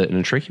 Matt, is that in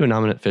a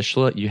tracheoinnominate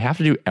fistula, you have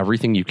to do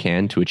everything you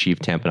can to achieve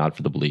tamponade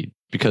for the bleed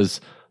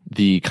because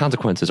the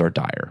consequences are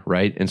dire,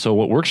 right? And so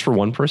what works for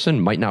one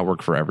person might not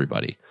work for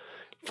everybody.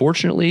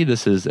 Fortunately,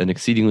 this is an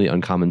exceedingly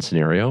uncommon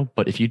scenario,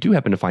 but if you do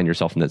happen to find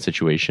yourself in that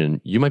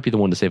situation, you might be the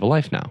one to save a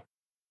life now.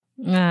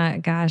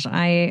 Gosh,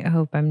 I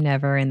hope I'm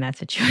never in that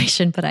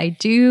situation, but I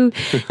do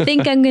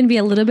think I'm going to be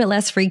a little bit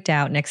less freaked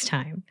out next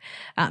time.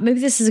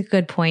 Maybe this is a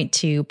good point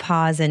to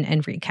pause and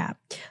recap.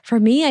 For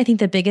me, I think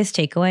the biggest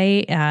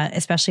takeaway,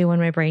 especially when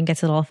my brain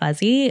gets a little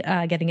fuzzy,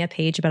 getting a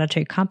page about a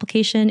trach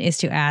complication is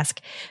to ask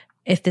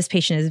if this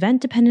patient is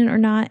vent dependent or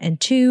not.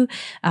 And two,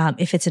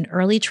 if it's an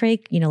early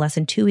trach, less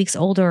than 2 weeks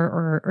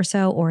older or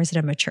so, or is it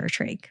a mature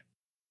trach?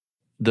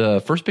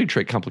 The first big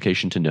trach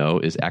complication to know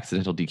is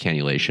accidental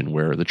decannulation,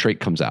 where the trach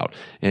comes out.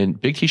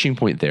 And big teaching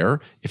point there,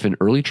 if an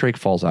early trach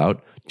falls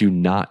out, do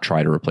not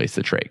try to replace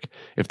the trach.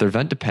 If they're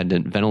vent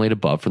dependent, ventilate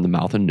above from the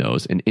mouth and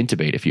nose and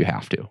intubate if you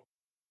have to.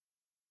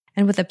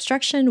 And with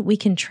obstruction, we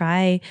can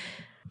try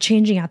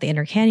changing out the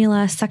inner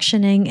cannula,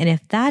 suctioning, and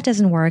if that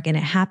doesn't work and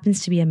it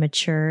happens to be a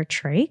mature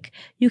trach,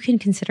 you can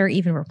consider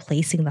even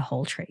replacing the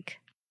whole trach.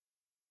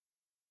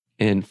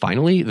 And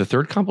finally, the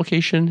third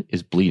complication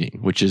is bleeding,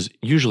 which is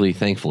usually,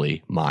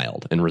 thankfully,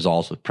 mild and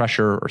resolves with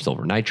pressure or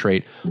silver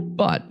nitrate.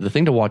 But the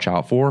thing to watch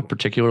out for,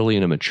 particularly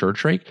in a mature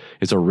trach,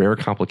 is a rare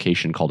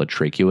complication called a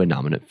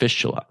tracheoinnominate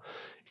fistula.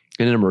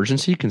 In an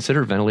emergency,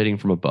 consider ventilating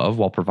from above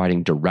while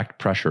providing direct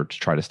pressure to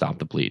try to stop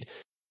the bleed.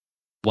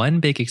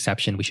 One big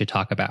exception we should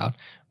talk about,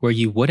 where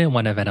you wouldn't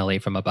want to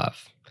ventilate from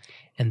above,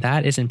 and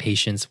that is in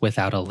patients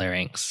without a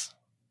larynx.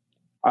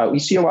 We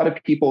see a lot of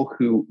people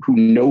who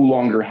no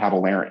longer have a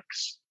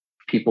larynx.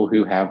 People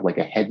who have like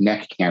a head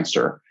neck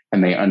cancer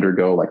and they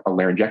undergo like a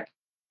laryngectomy,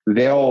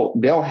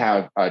 they'll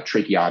have a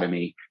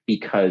tracheotomy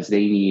because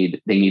they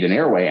need an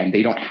airway and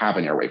they don't have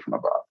an airway from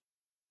above.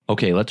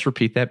 Okay, let's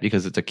repeat that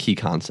because it's a key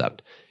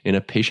concept. In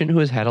a patient who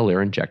has had a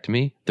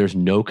laryngectomy, there's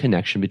no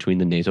connection between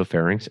the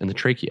nasopharynx and the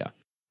trachea.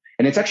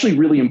 And it's actually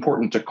really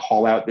important to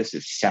call out this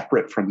as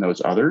separate from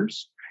those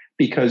others,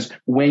 because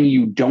when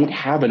you don't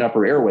have an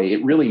upper airway,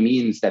 it really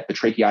means that the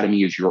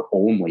tracheotomy is your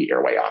only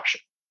airway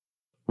option.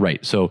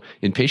 Right. So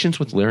in patients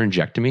with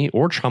laryngectomy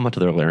or trauma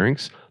to their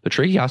larynx, the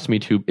tracheostomy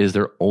tube is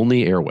their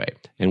only airway,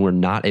 and we're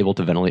not able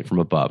to ventilate from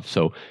above.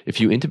 So if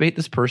you intubate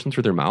this person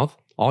through their mouth,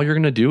 all you're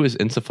going to do is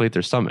insufflate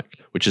their stomach,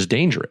 which is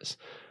dangerous.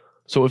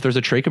 So if there's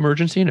a trach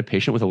emergency in a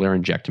patient with a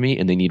laryngectomy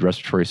and they need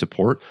respiratory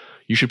support,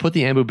 you should put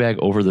the ambu bag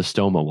over the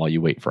stoma while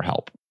you wait for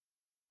help.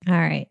 All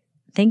right.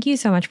 Thank you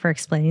so much for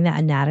explaining that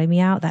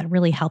anatomy out. That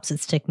really helps it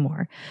stick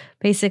more.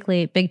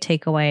 Basically, big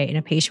takeaway in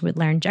a patient with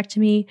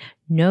laryngectomy,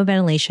 no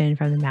ventilation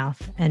from the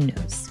mouth and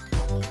nose.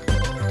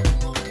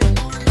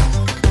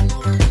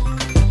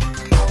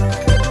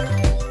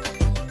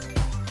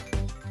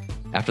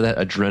 After that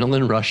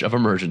adrenaline rush of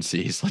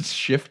emergencies, let's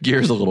shift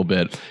gears a little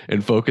bit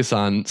and focus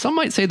on, some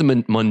might say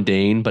the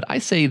mundane, but I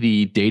say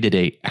the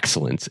day-to-day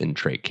excellence in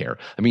trach care.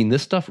 I mean,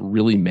 this stuff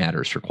really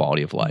matters for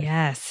quality of life.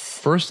 Yes.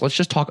 First, let's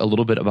just talk a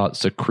little bit about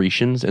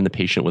secretions in the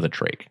patient with a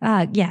trach.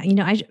 Yeah,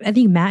 I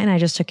think Matt and I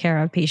just took care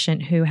of a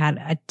patient who had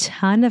a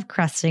ton of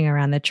crusting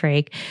around the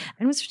trach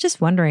and was just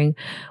wondering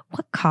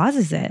what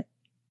causes it.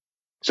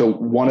 So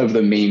one of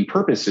the main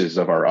purposes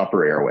of our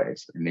upper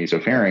airways, the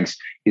nasopharynx,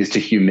 is to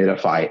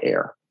humidify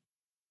air.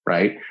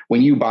 Right?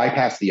 When you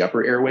bypass the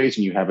upper airways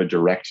and you have a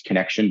direct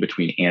connection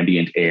between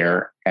ambient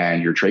air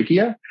and your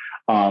trachea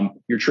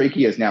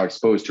is now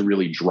exposed to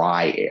really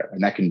dry air,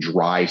 and that can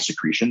dry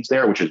secretions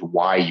there, which is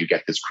why you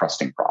get this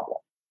crusting problem.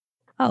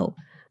 Oh,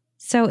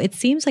 So it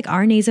seems like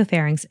our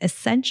nasopharynx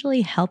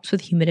essentially helps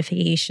with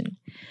humidification.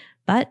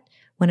 But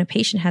when a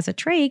patient has a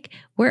trach,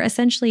 we're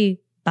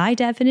essentially, by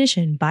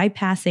definition,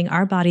 bypassing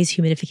our body's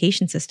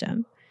humidification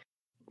system.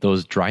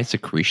 Those dry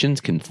secretions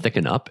can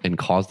thicken up and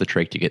cause the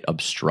trach to get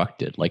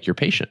obstructed, like your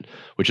patient,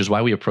 which is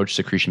why we approach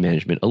secretion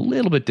management a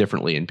little bit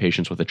differently in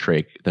patients with a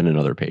trach than in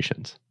other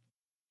patients.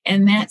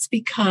 And that's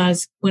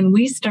because when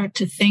we start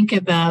to think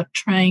about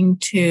trying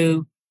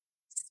to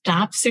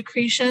stop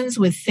secretions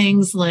with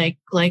things like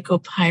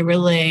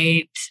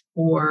glycopyrrolate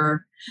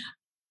or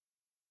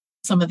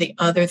some of the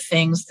other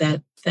things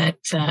that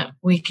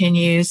we can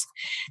use,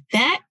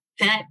 that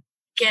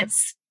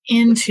gets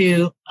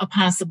into a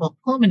possible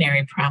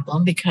pulmonary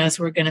problem because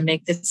we're going to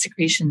make the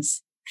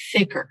secretions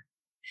thicker.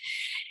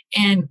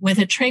 And with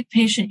a trach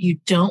patient, you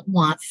don't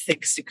want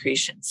thick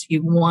secretions.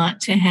 You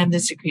want to have the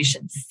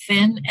secretions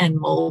thin and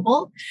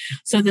mobile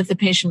so that the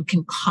patient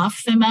can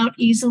cough them out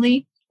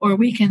easily, or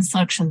we can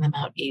suction them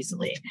out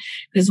easily.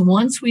 Because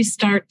once we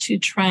start to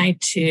try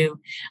to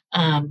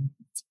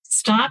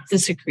stop the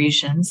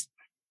secretions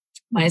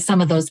by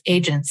some of those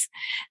agents,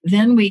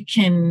 then we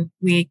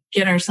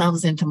get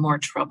ourselves into more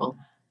trouble.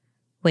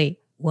 Wait,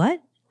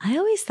 what? I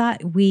always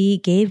thought we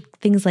gave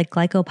things like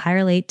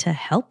glycopyrrolate to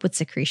help with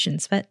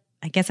secretions, but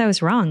I guess I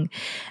was wrong.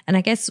 And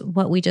I guess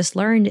what we just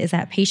learned is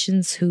that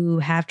patients who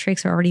have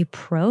trachs are already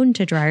prone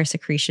to drier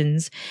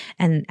secretions,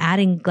 and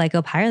adding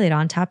glycopyrrolate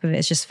on top of it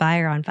is just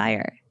fire on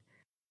fire.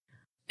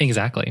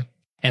 Exactly.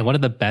 And one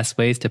of the best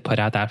ways to put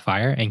out that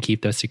fire and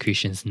keep those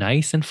secretions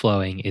nice and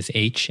flowing is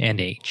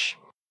H&H.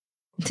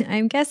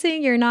 I'm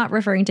guessing you're not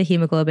referring to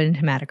hemoglobin and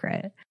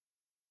hematocrit.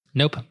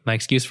 Nope, my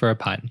excuse for a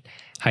pun.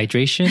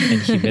 Hydration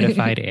and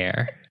humidified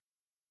air.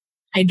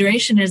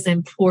 Hydration is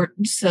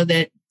important so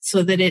that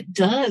it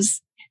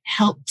does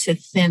help to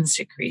thin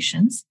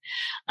secretions.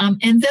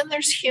 And then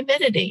there's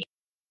humidity.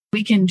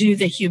 We can do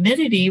the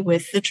humidity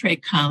with the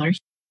trach collar.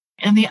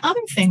 And the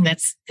other thing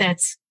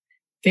that's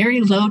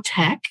very low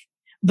tech,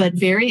 but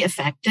very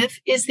effective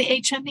is the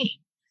HME,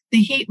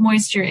 the heat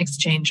moisture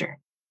exchanger.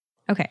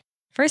 Okay.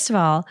 First of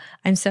all,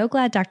 I'm so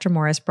glad Dr.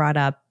 Morris brought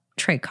up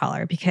trach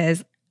collar,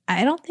 because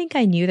I don't think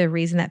I knew the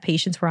reason that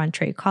patients were on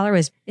trach collar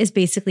is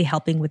basically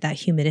helping with that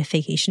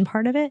humidification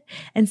part of it.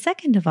 And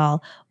second of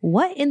all,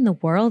 what in the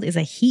world is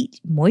a heat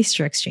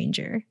moisture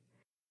exchanger?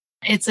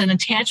 It's an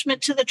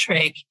attachment to the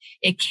trach.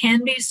 It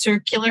can be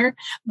circular,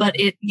 but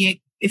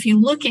if you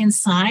look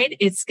inside,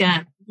 it's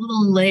got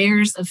little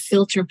layers of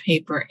filter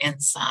paper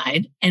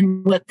inside.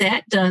 And what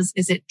that does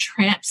is it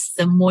traps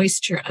the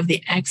moisture of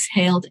the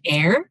exhaled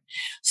air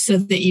so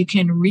that you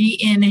can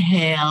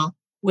re-inhale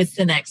with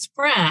the next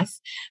breath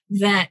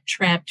that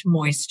trapped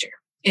moisture.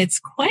 It's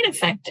quite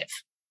effective.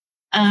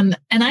 And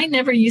I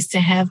never used to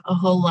have a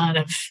whole lot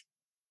of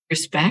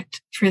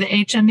respect for the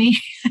HME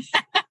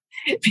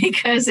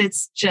because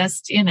it's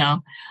just,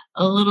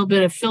 a little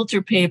bit of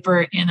filter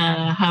paper in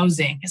a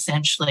housing,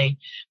 essentially.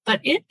 But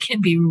it can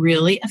be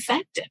really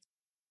effective.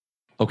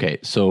 Okay,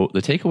 so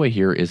the takeaway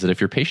here is that if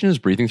your patient is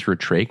breathing through a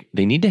trach,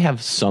 they need to have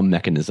some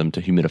mechanism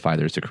to humidify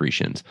their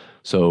secretions.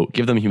 So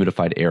give them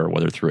humidified air,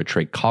 whether through a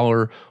trach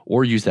collar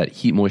or use that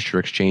heat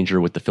moisture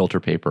exchanger with the filter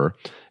paper.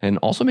 And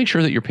also make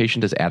sure that your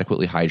patient is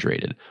adequately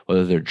hydrated,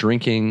 whether they're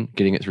drinking,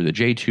 getting it through the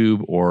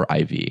J-tube, or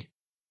IV.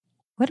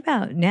 What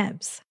about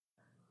nebs?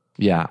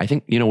 Yeah, I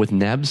think, with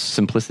nebs,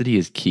 simplicity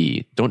is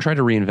key. Don't try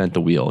to reinvent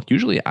the wheel.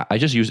 Usually, I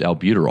just use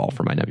albuterol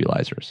for my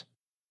nebulizers.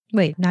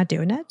 Wait, not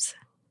Duonebs?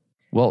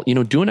 Well,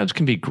 Duonebs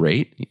can be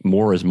great.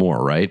 More is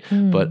more, right?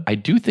 But I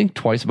do think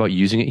twice about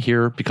using it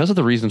here because of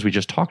the reasons we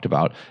just talked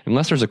about,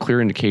 unless there's a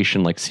clear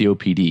indication like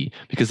COPD,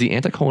 because the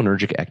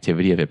anticholinergic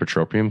activity of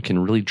ipratropium can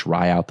really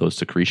dry out those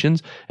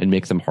secretions and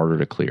make them harder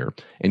to clear.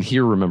 And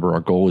here, remember,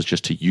 our goal is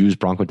just to use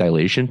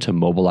bronchodilation to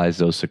mobilize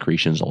those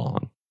secretions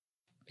along.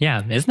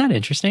 Yeah, isn't that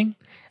interesting?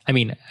 I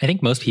mean, I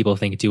think most people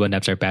think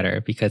Duonebs are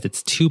better because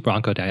it's 2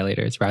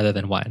 bronchodilators rather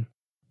than 1.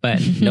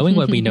 But knowing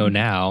what we know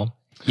now,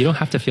 you don't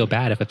have to feel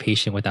bad if a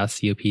patient without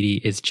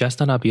COPD is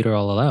just on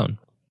albuterol alone.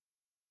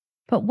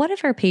 But what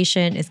if our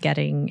patient is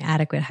getting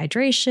adequate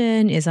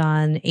hydration, is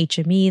on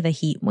HME, the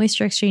heat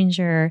moisture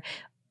exchanger,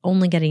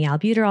 only getting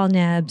albuterol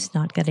nebs,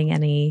 not getting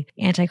any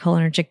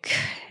anticholinergic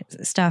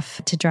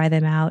stuff to dry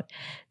them out?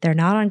 They're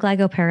not on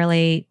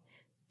glycopyrrolate.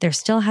 They're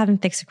still having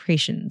thick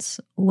secretions.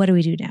 What do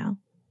we do now?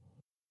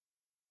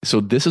 So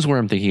this is where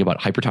I'm thinking about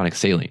hypertonic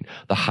saline.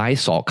 The high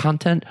salt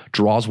content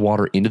draws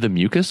water into the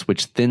mucus,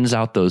 which thins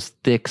out those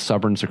thick,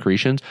 stubborn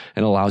secretions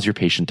and allows your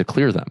patient to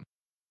clear them.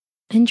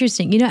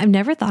 Interesting. I've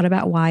never thought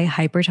about why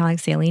hypertonic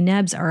saline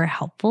nebs are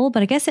helpful,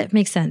 but I guess it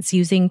makes sense,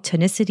 using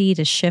tonicity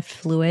to shift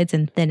fluids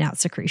and thin out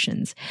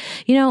secretions.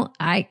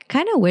 I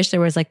kind of wish there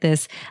was like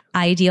this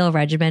ideal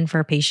regimen for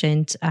a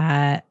patient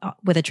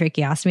with a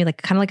tracheostomy,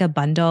 like kind of like a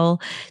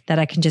bundle that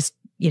I can just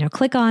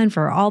click on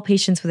for all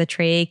patients with a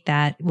trach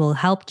that will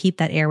help keep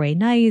that airway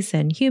nice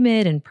and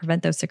humid and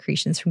prevent those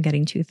secretions from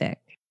getting too thick.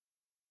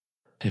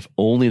 If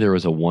only there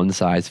was a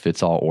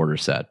one-size-fits-all order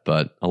set,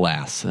 but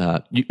alas.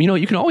 You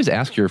can always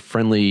ask your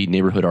friendly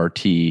neighborhood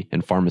RT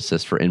and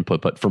pharmacist for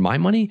input, but for my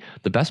money,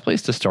 the best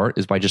place to start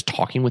is by just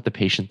talking with the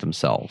patient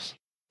themselves.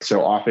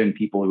 So often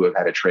people who have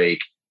had a trach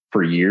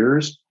for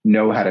years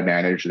know how to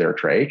manage their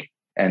trach.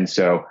 And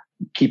so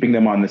keeping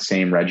them on the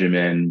same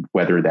regimen,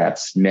 whether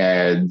that's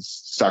meds,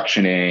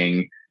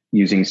 suctioning,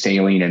 using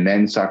saline and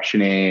then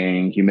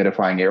suctioning,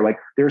 humidifying air, like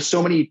there's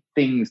so many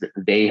things that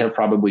they have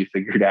probably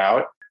figured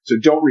out. So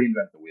don't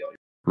reinvent the wheel.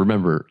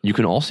 Remember, you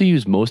can also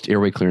use most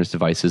airway clearance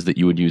devices that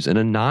you would use in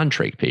a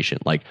non-trach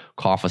patient, like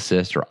cough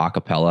assist or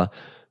acapella.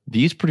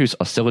 These produce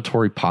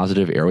oscillatory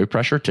positive airway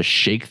pressure to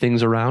shake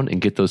things around and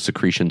get those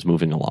secretions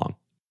moving along.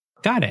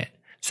 Got it.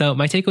 So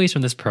my takeaways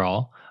from this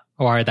pearl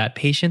are that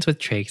patients with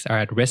trachs are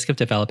at risk of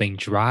developing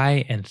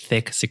dry and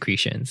thick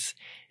secretions.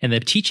 And the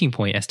teaching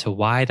point as to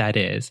why that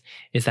is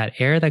that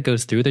air that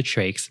goes through the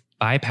trachs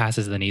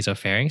bypasses the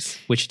nasopharynx,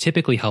 which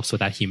typically helps with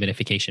that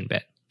humidification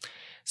bit.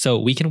 So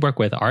we can work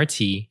with RT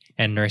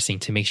and nursing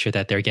to make sure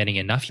that they're getting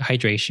enough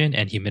hydration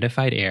and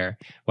humidified air,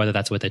 whether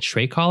that's with a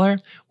trach collar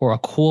or a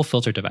cool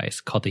filter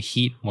device called the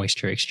heat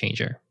moisture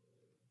exchanger.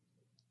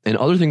 And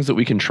other things that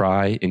we can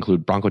try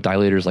include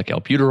bronchodilators like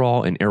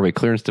albuterol and airway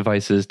clearance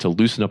devices to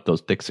loosen up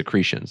those thick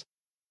secretions.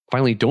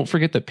 Finally, don't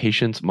forget that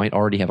patients might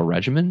already have a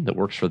regimen that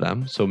works for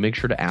them, so make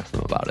sure to ask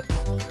them about it.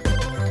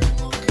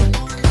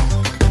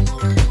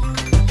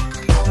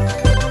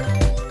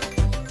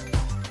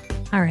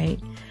 All right.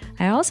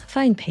 I also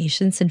find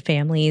patients and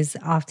families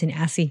often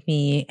asking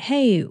me,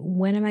 hey,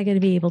 when am I going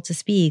to be able to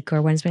speak?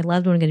 Or when is my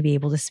loved one going to be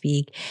able to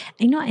speak?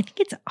 I think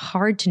it's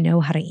hard to know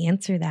how to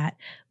answer that.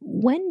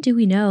 When do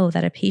we know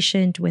that a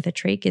patient with a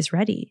trach is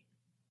ready?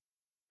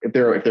 If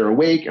they're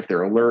awake, if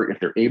they're alert, if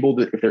they're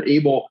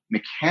able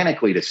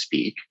mechanically to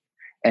speak,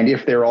 and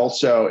if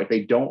they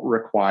don't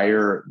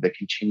require the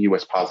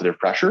continuous positive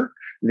pressure,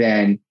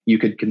 then you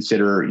could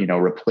consider,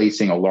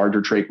 replacing a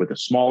larger trach with a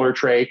smaller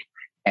trach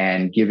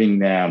and giving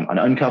them an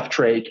uncuffed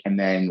trach and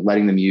then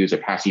letting them use a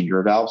passive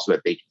ear valve so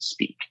that they can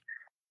speak.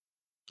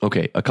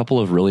 Okay, a couple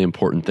of really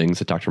important things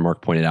that Dr.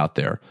 Mark pointed out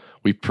there.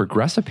 We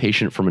progress a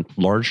patient from a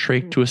large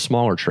trach to a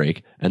smaller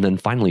trach, and then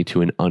finally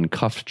to an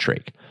uncuffed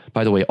trach.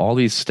 By the way, all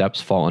these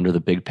steps fall under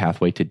the big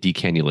pathway to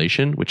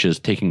decannulation, which is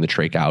taking the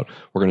trach out.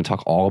 We're going to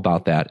talk all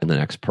about that in the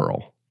next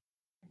pearl.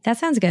 That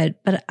sounds good,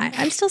 but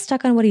I'm still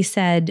stuck on what he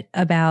said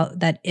about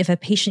that if a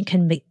patient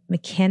can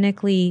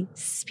mechanically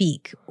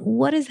speak.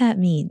 What does that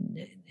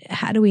mean?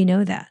 How do we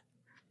know that?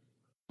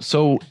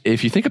 So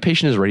if you think a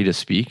patient is ready to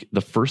speak, the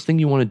first thing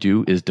you want to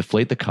do is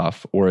deflate the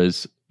cuff, or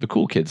as the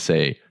cool kids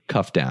say,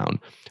 cuff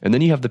down. And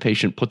then you have the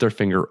patient put their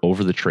finger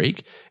over the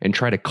trach and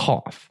try to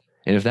cough.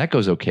 And if that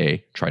goes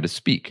okay, try to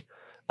speak.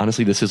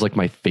 Honestly, this is like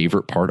my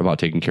favorite part about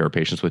taking care of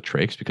patients with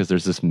trachs, because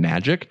there's this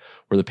magic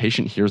where the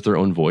patient hears their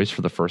own voice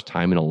for the first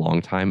time in a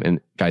long time.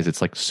 And guys,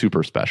 it's like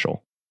super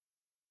special.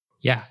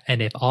 Yeah.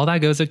 And if all that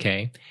goes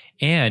okay,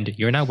 and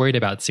you're not worried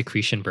about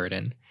secretion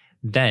burden,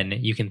 then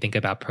you can think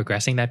about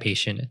progressing that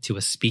patient to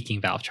a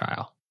speaking valve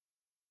trial.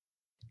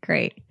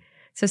 Great.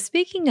 So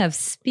speaking of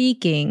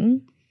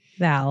speaking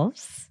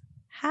valves,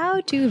 how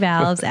do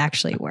valves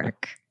actually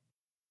work?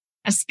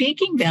 A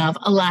speaking valve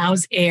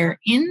allows air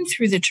in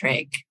through the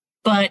trach,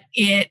 but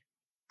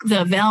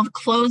the valve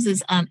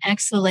closes on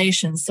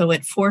exhalation, so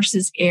it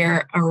forces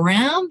air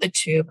around the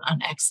tube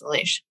on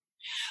exhalation.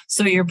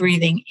 So you're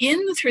breathing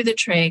in through the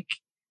trach,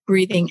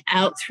 breathing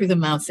out through the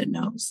mouth and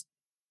nose.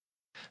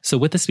 So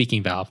with the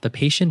speaking valve, the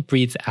patient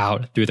breathes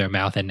out through their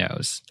mouth and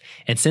nose.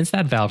 And since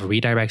that valve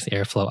redirects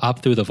airflow up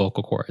through the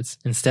vocal cords,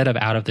 instead of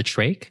out of the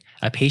trach,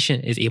 a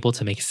patient is able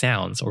to make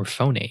sounds or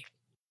phonate.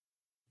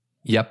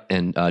 Yep.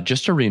 And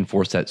just to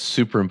reinforce that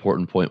super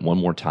important point one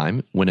more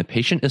time, when a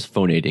patient is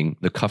phonating,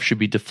 the cuff should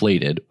be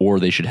deflated, or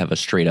they should have a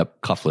straight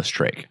up cuffless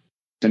trach.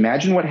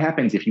 Imagine what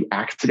happens if you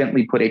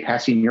accidentally put a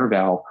passive ear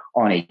valve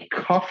on a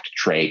cuffed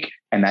trach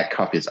and that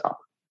cuff is up.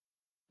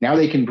 Now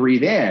they can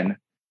breathe in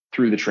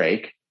through the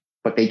trach,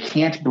 but they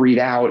can't breathe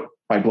out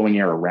by blowing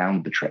air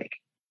around the trach,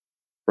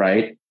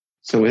 right?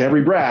 So with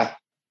every breath,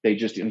 they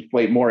just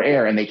inflate more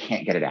air and they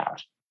can't get it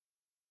out.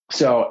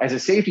 So as a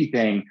safety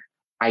thing,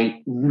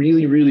 I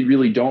really, really,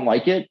 really don't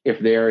like it if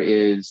there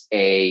is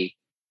a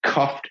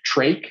cuffed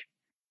trach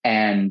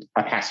and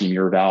a passive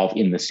ear valve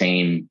in the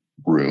same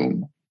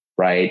room,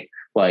 right?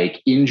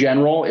 Like in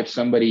general, if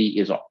somebody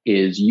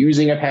is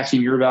using a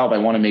passive ear valve, I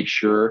want to make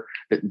sure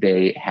that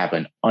they have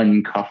an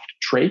uncuffed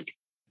trach.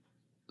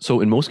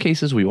 So in most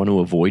cases, we want to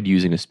avoid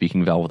using a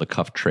speaking valve with a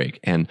cuffed trach.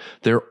 And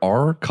there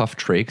are cuffed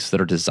trachs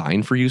that are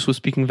designed for use with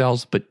speaking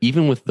valves, but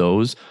even with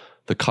those,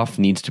 the cuff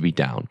needs to be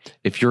down.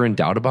 If you're in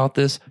doubt about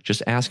this,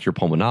 just ask your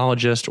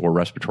pulmonologist or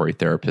respiratory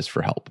therapist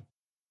for help.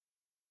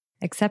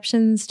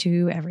 Exceptions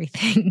to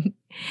everything.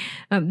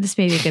 This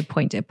may be a good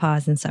point to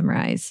pause and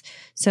summarize.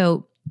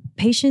 So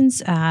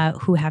patients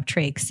who have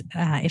trachs,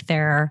 if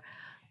they're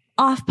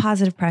off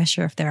positive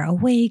pressure, if they're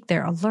awake,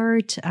 they're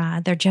alert,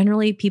 they're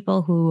generally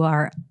people who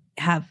are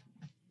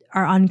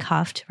are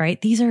uncuffed,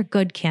 right? These are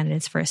good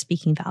candidates for a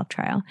speaking valve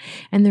trial.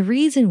 And the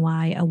reason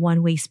why a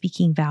one-way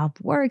speaking valve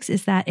works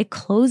is that it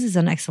closes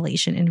on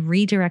exhalation and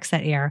redirects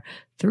that air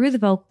through the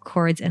vocal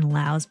cords and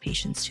allows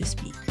patients to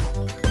speak.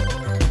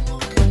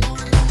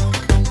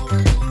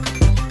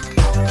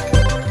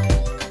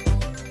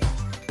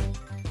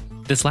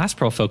 This last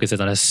pearl focuses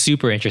on a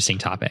super interesting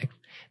topic,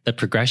 the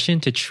progression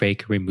to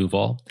trach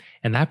removal,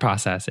 and that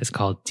process is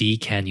called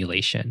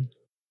decannulation.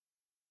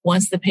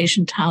 Once the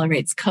patient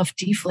tolerates cuff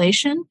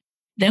deflation,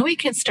 then we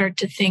can start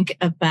to think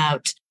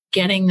about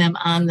getting them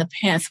on the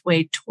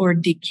pathway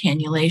toward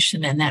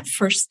decannulation. And that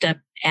first step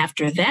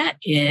after that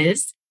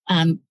is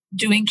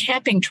doing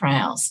capping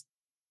trials.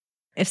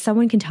 If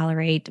someone can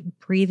tolerate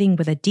breathing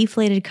with a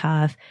deflated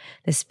cuff,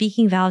 the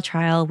speaking valve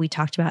trial we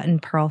talked about in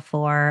Pearl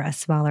 4, a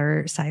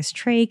smaller size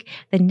trach,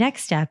 the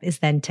next step is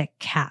then to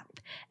cap.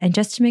 And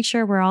just to make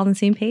sure we're all on the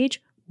same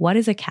page, what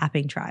is a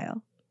capping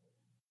trial?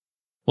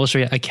 Well,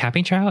 Shreya, a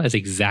capping trial is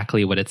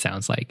exactly what it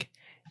sounds like.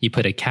 You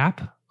put a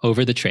cap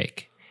over the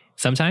trach,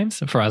 sometimes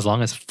for as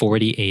long as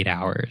 48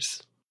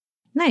 hours.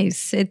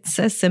 Nice. It's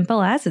as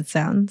simple as it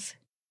sounds.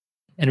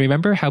 And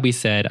remember how we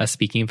said a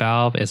speaking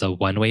valve is a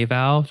one-way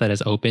valve that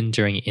is open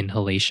during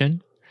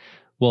inhalation?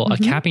 Well, a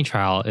capping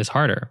trial is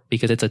harder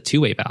because it's a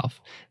two-way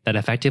valve that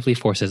effectively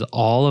forces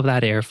all of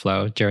that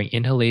airflow during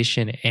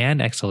inhalation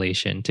and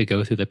exhalation to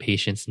go through the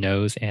patient's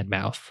nose and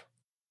mouth.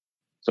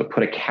 So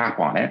put a cap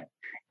on it,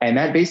 and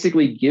that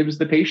basically gives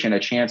the patient a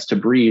chance to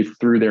breathe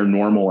through their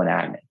normal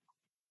anatomy.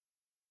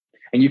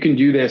 And you can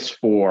do this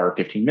for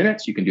 15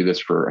 minutes. You can do this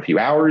for a few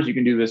hours. You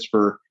can do this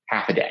for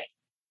half a day.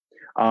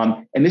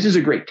 And this is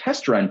a great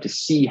test run to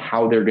see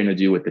how they're going to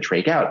do with the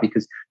trach out,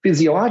 because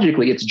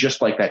physiologically, it's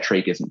just like that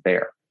trach isn't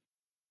there.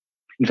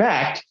 In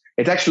fact,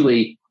 it's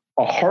actually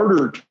a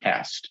harder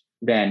test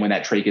than when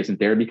that trach isn't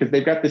there because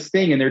they've got this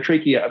thing in their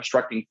trachea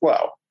obstructing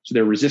flow. So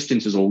their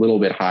resistance is a little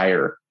bit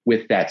higher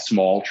with that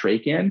small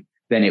trach in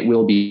than it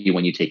will be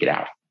when you take it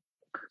out.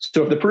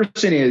 So if the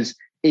person is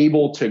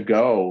able to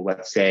go,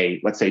 let's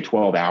say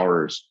 12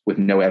 hours with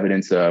no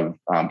evidence of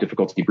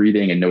difficulty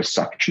breathing and no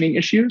suctioning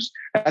issues,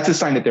 that's a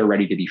sign that they're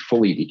ready to be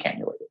fully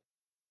decannulated.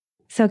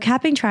 So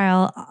capping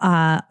trial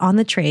on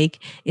the trach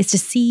is to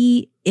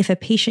see if a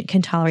patient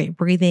can tolerate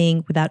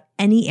breathing without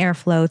any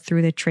airflow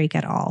through the trach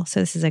at all.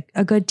 So this is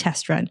a good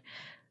test run.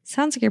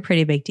 Sounds like a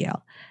pretty big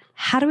deal.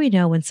 How do we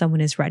know when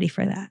someone is ready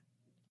for that?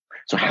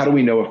 So how do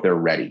we know if they're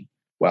ready?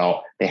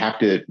 Well, they have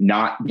to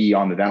not be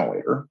on the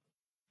ventilator.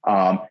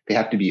 They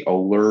have to be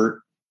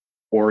alert,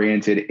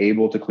 oriented,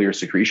 able to clear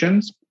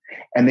secretions.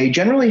 And they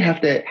generally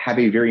have to have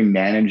a very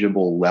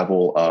manageable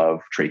level of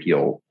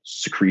tracheal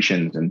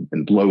secretions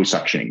and low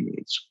suctioning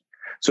needs.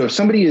 So if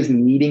somebody is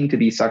needing to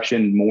be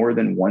suctioned more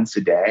than once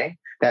a day,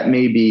 that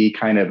may be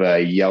kind of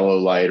a yellow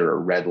light or a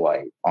red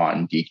light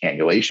on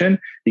decannulation,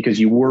 because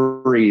you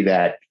worry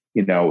that,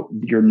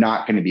 you're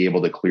not going to be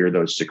able to clear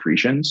those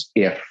secretions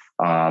if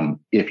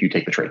you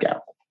take the trach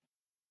out.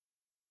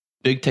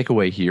 Big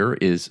takeaway here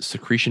is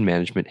secretion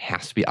management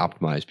has to be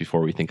optimized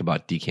before we think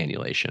about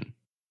decannulation.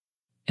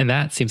 And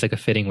that seems like a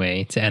fitting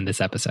way to end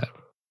this episode.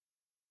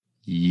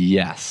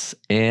 Yes,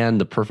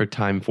 and the perfect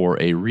time for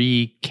a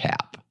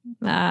recap.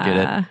 Get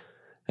it?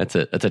 That's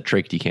a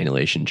trach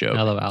decannulation joke.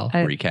 LOL.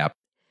 Recap.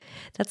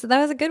 That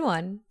was a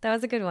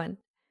good one.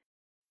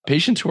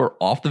 Patients who are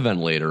off the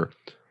ventilator,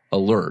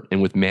 alert,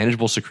 and with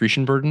manageable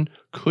secretion burden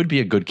could be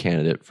a good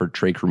candidate for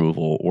trach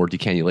removal or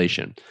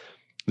decannulation.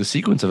 The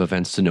sequence of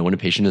events to know when a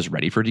patient is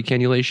ready for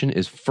decannulation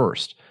is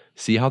first,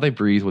 see how they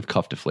breathe with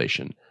cuff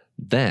deflation.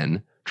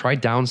 Then, try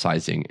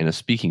downsizing in a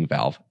speaking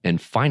valve.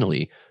 And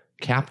finally,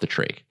 cap the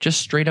trach.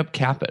 Just straight up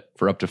cap it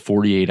for up to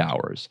 48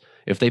 hours.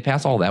 If they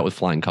pass all that with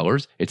flying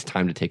colors, it's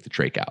time to take the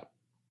trach out.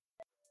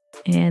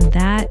 And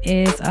that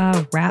is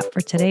a wrap for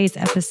today's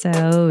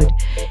episode.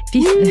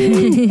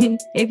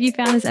 If you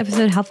found this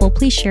episode helpful,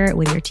 please share it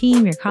with your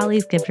team, your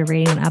colleagues, give it a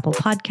rating on Apple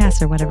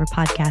Podcasts or whatever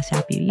podcast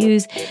app you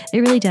use. It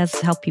really does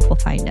help people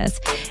find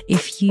us.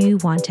 If you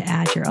want to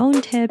add your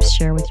own tips,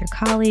 share with your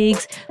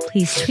colleagues,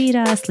 please tweet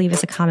us, leave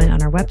us a comment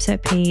on our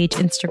website page,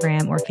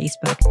 Instagram, or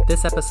Facebook.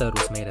 This episode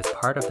was made as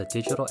part of the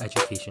digital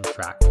education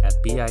track at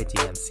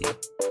BIDMC.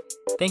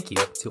 Thank you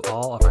to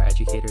all of our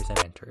educators and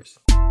mentors.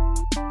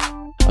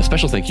 A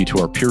special thank you to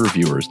our peer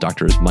reviewers,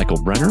 Drs.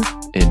 Michael Brenner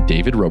and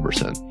David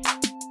Roberson.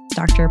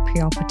 Dr.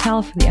 Priyal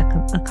Patel for the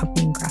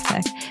accompanying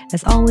graphic.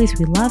 As always,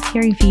 we love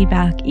hearing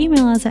feedback.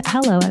 Email us at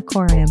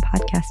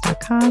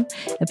hello@coreimpodcast.com.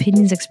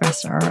 Opinions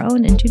expressed are our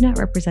own and do not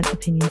represent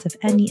opinions of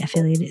any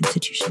affiliated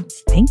institutions.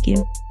 Thank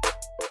you.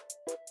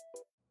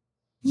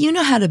 You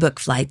know how to book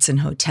flights and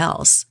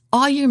hotels.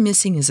 All you're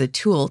missing is a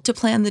tool to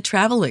plan the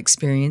travel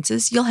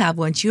experiences you'll have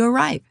once you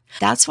arrive.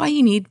 That's why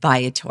you need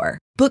Viator.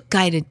 Book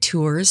guided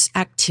tours,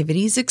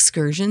 activities,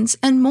 excursions,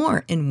 and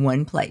more in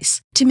one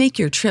place to make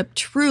your trip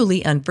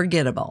truly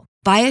unforgettable.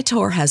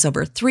 Viator has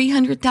over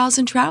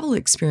 300,000 travel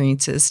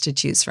experiences to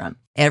choose from.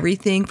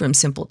 Everything from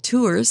simple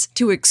tours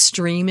to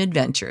extreme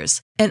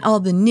adventures, and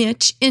all the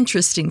niche,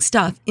 interesting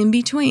stuff in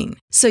between.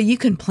 So you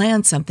can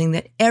plan something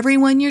that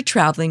everyone you're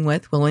traveling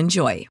with will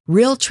enjoy.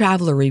 Real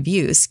traveler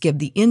reviews give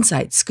the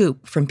inside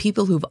scoop from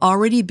people who've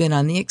already been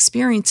on the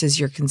experiences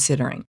you're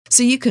considering.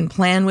 So you can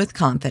plan with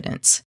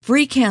confidence.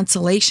 Free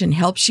cancellation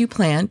helps you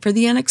plan for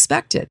the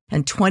unexpected.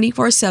 And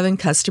 24/7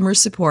 customer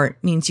support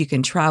means you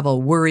can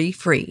travel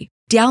worry-free.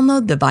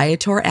 Download the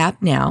Viator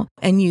app now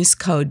and use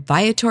code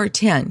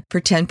Viator10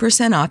 for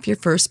 10% off your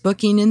first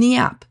booking in the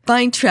app.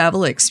 Find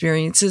travel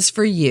experiences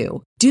for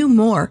you. Do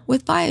more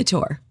with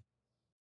Viator.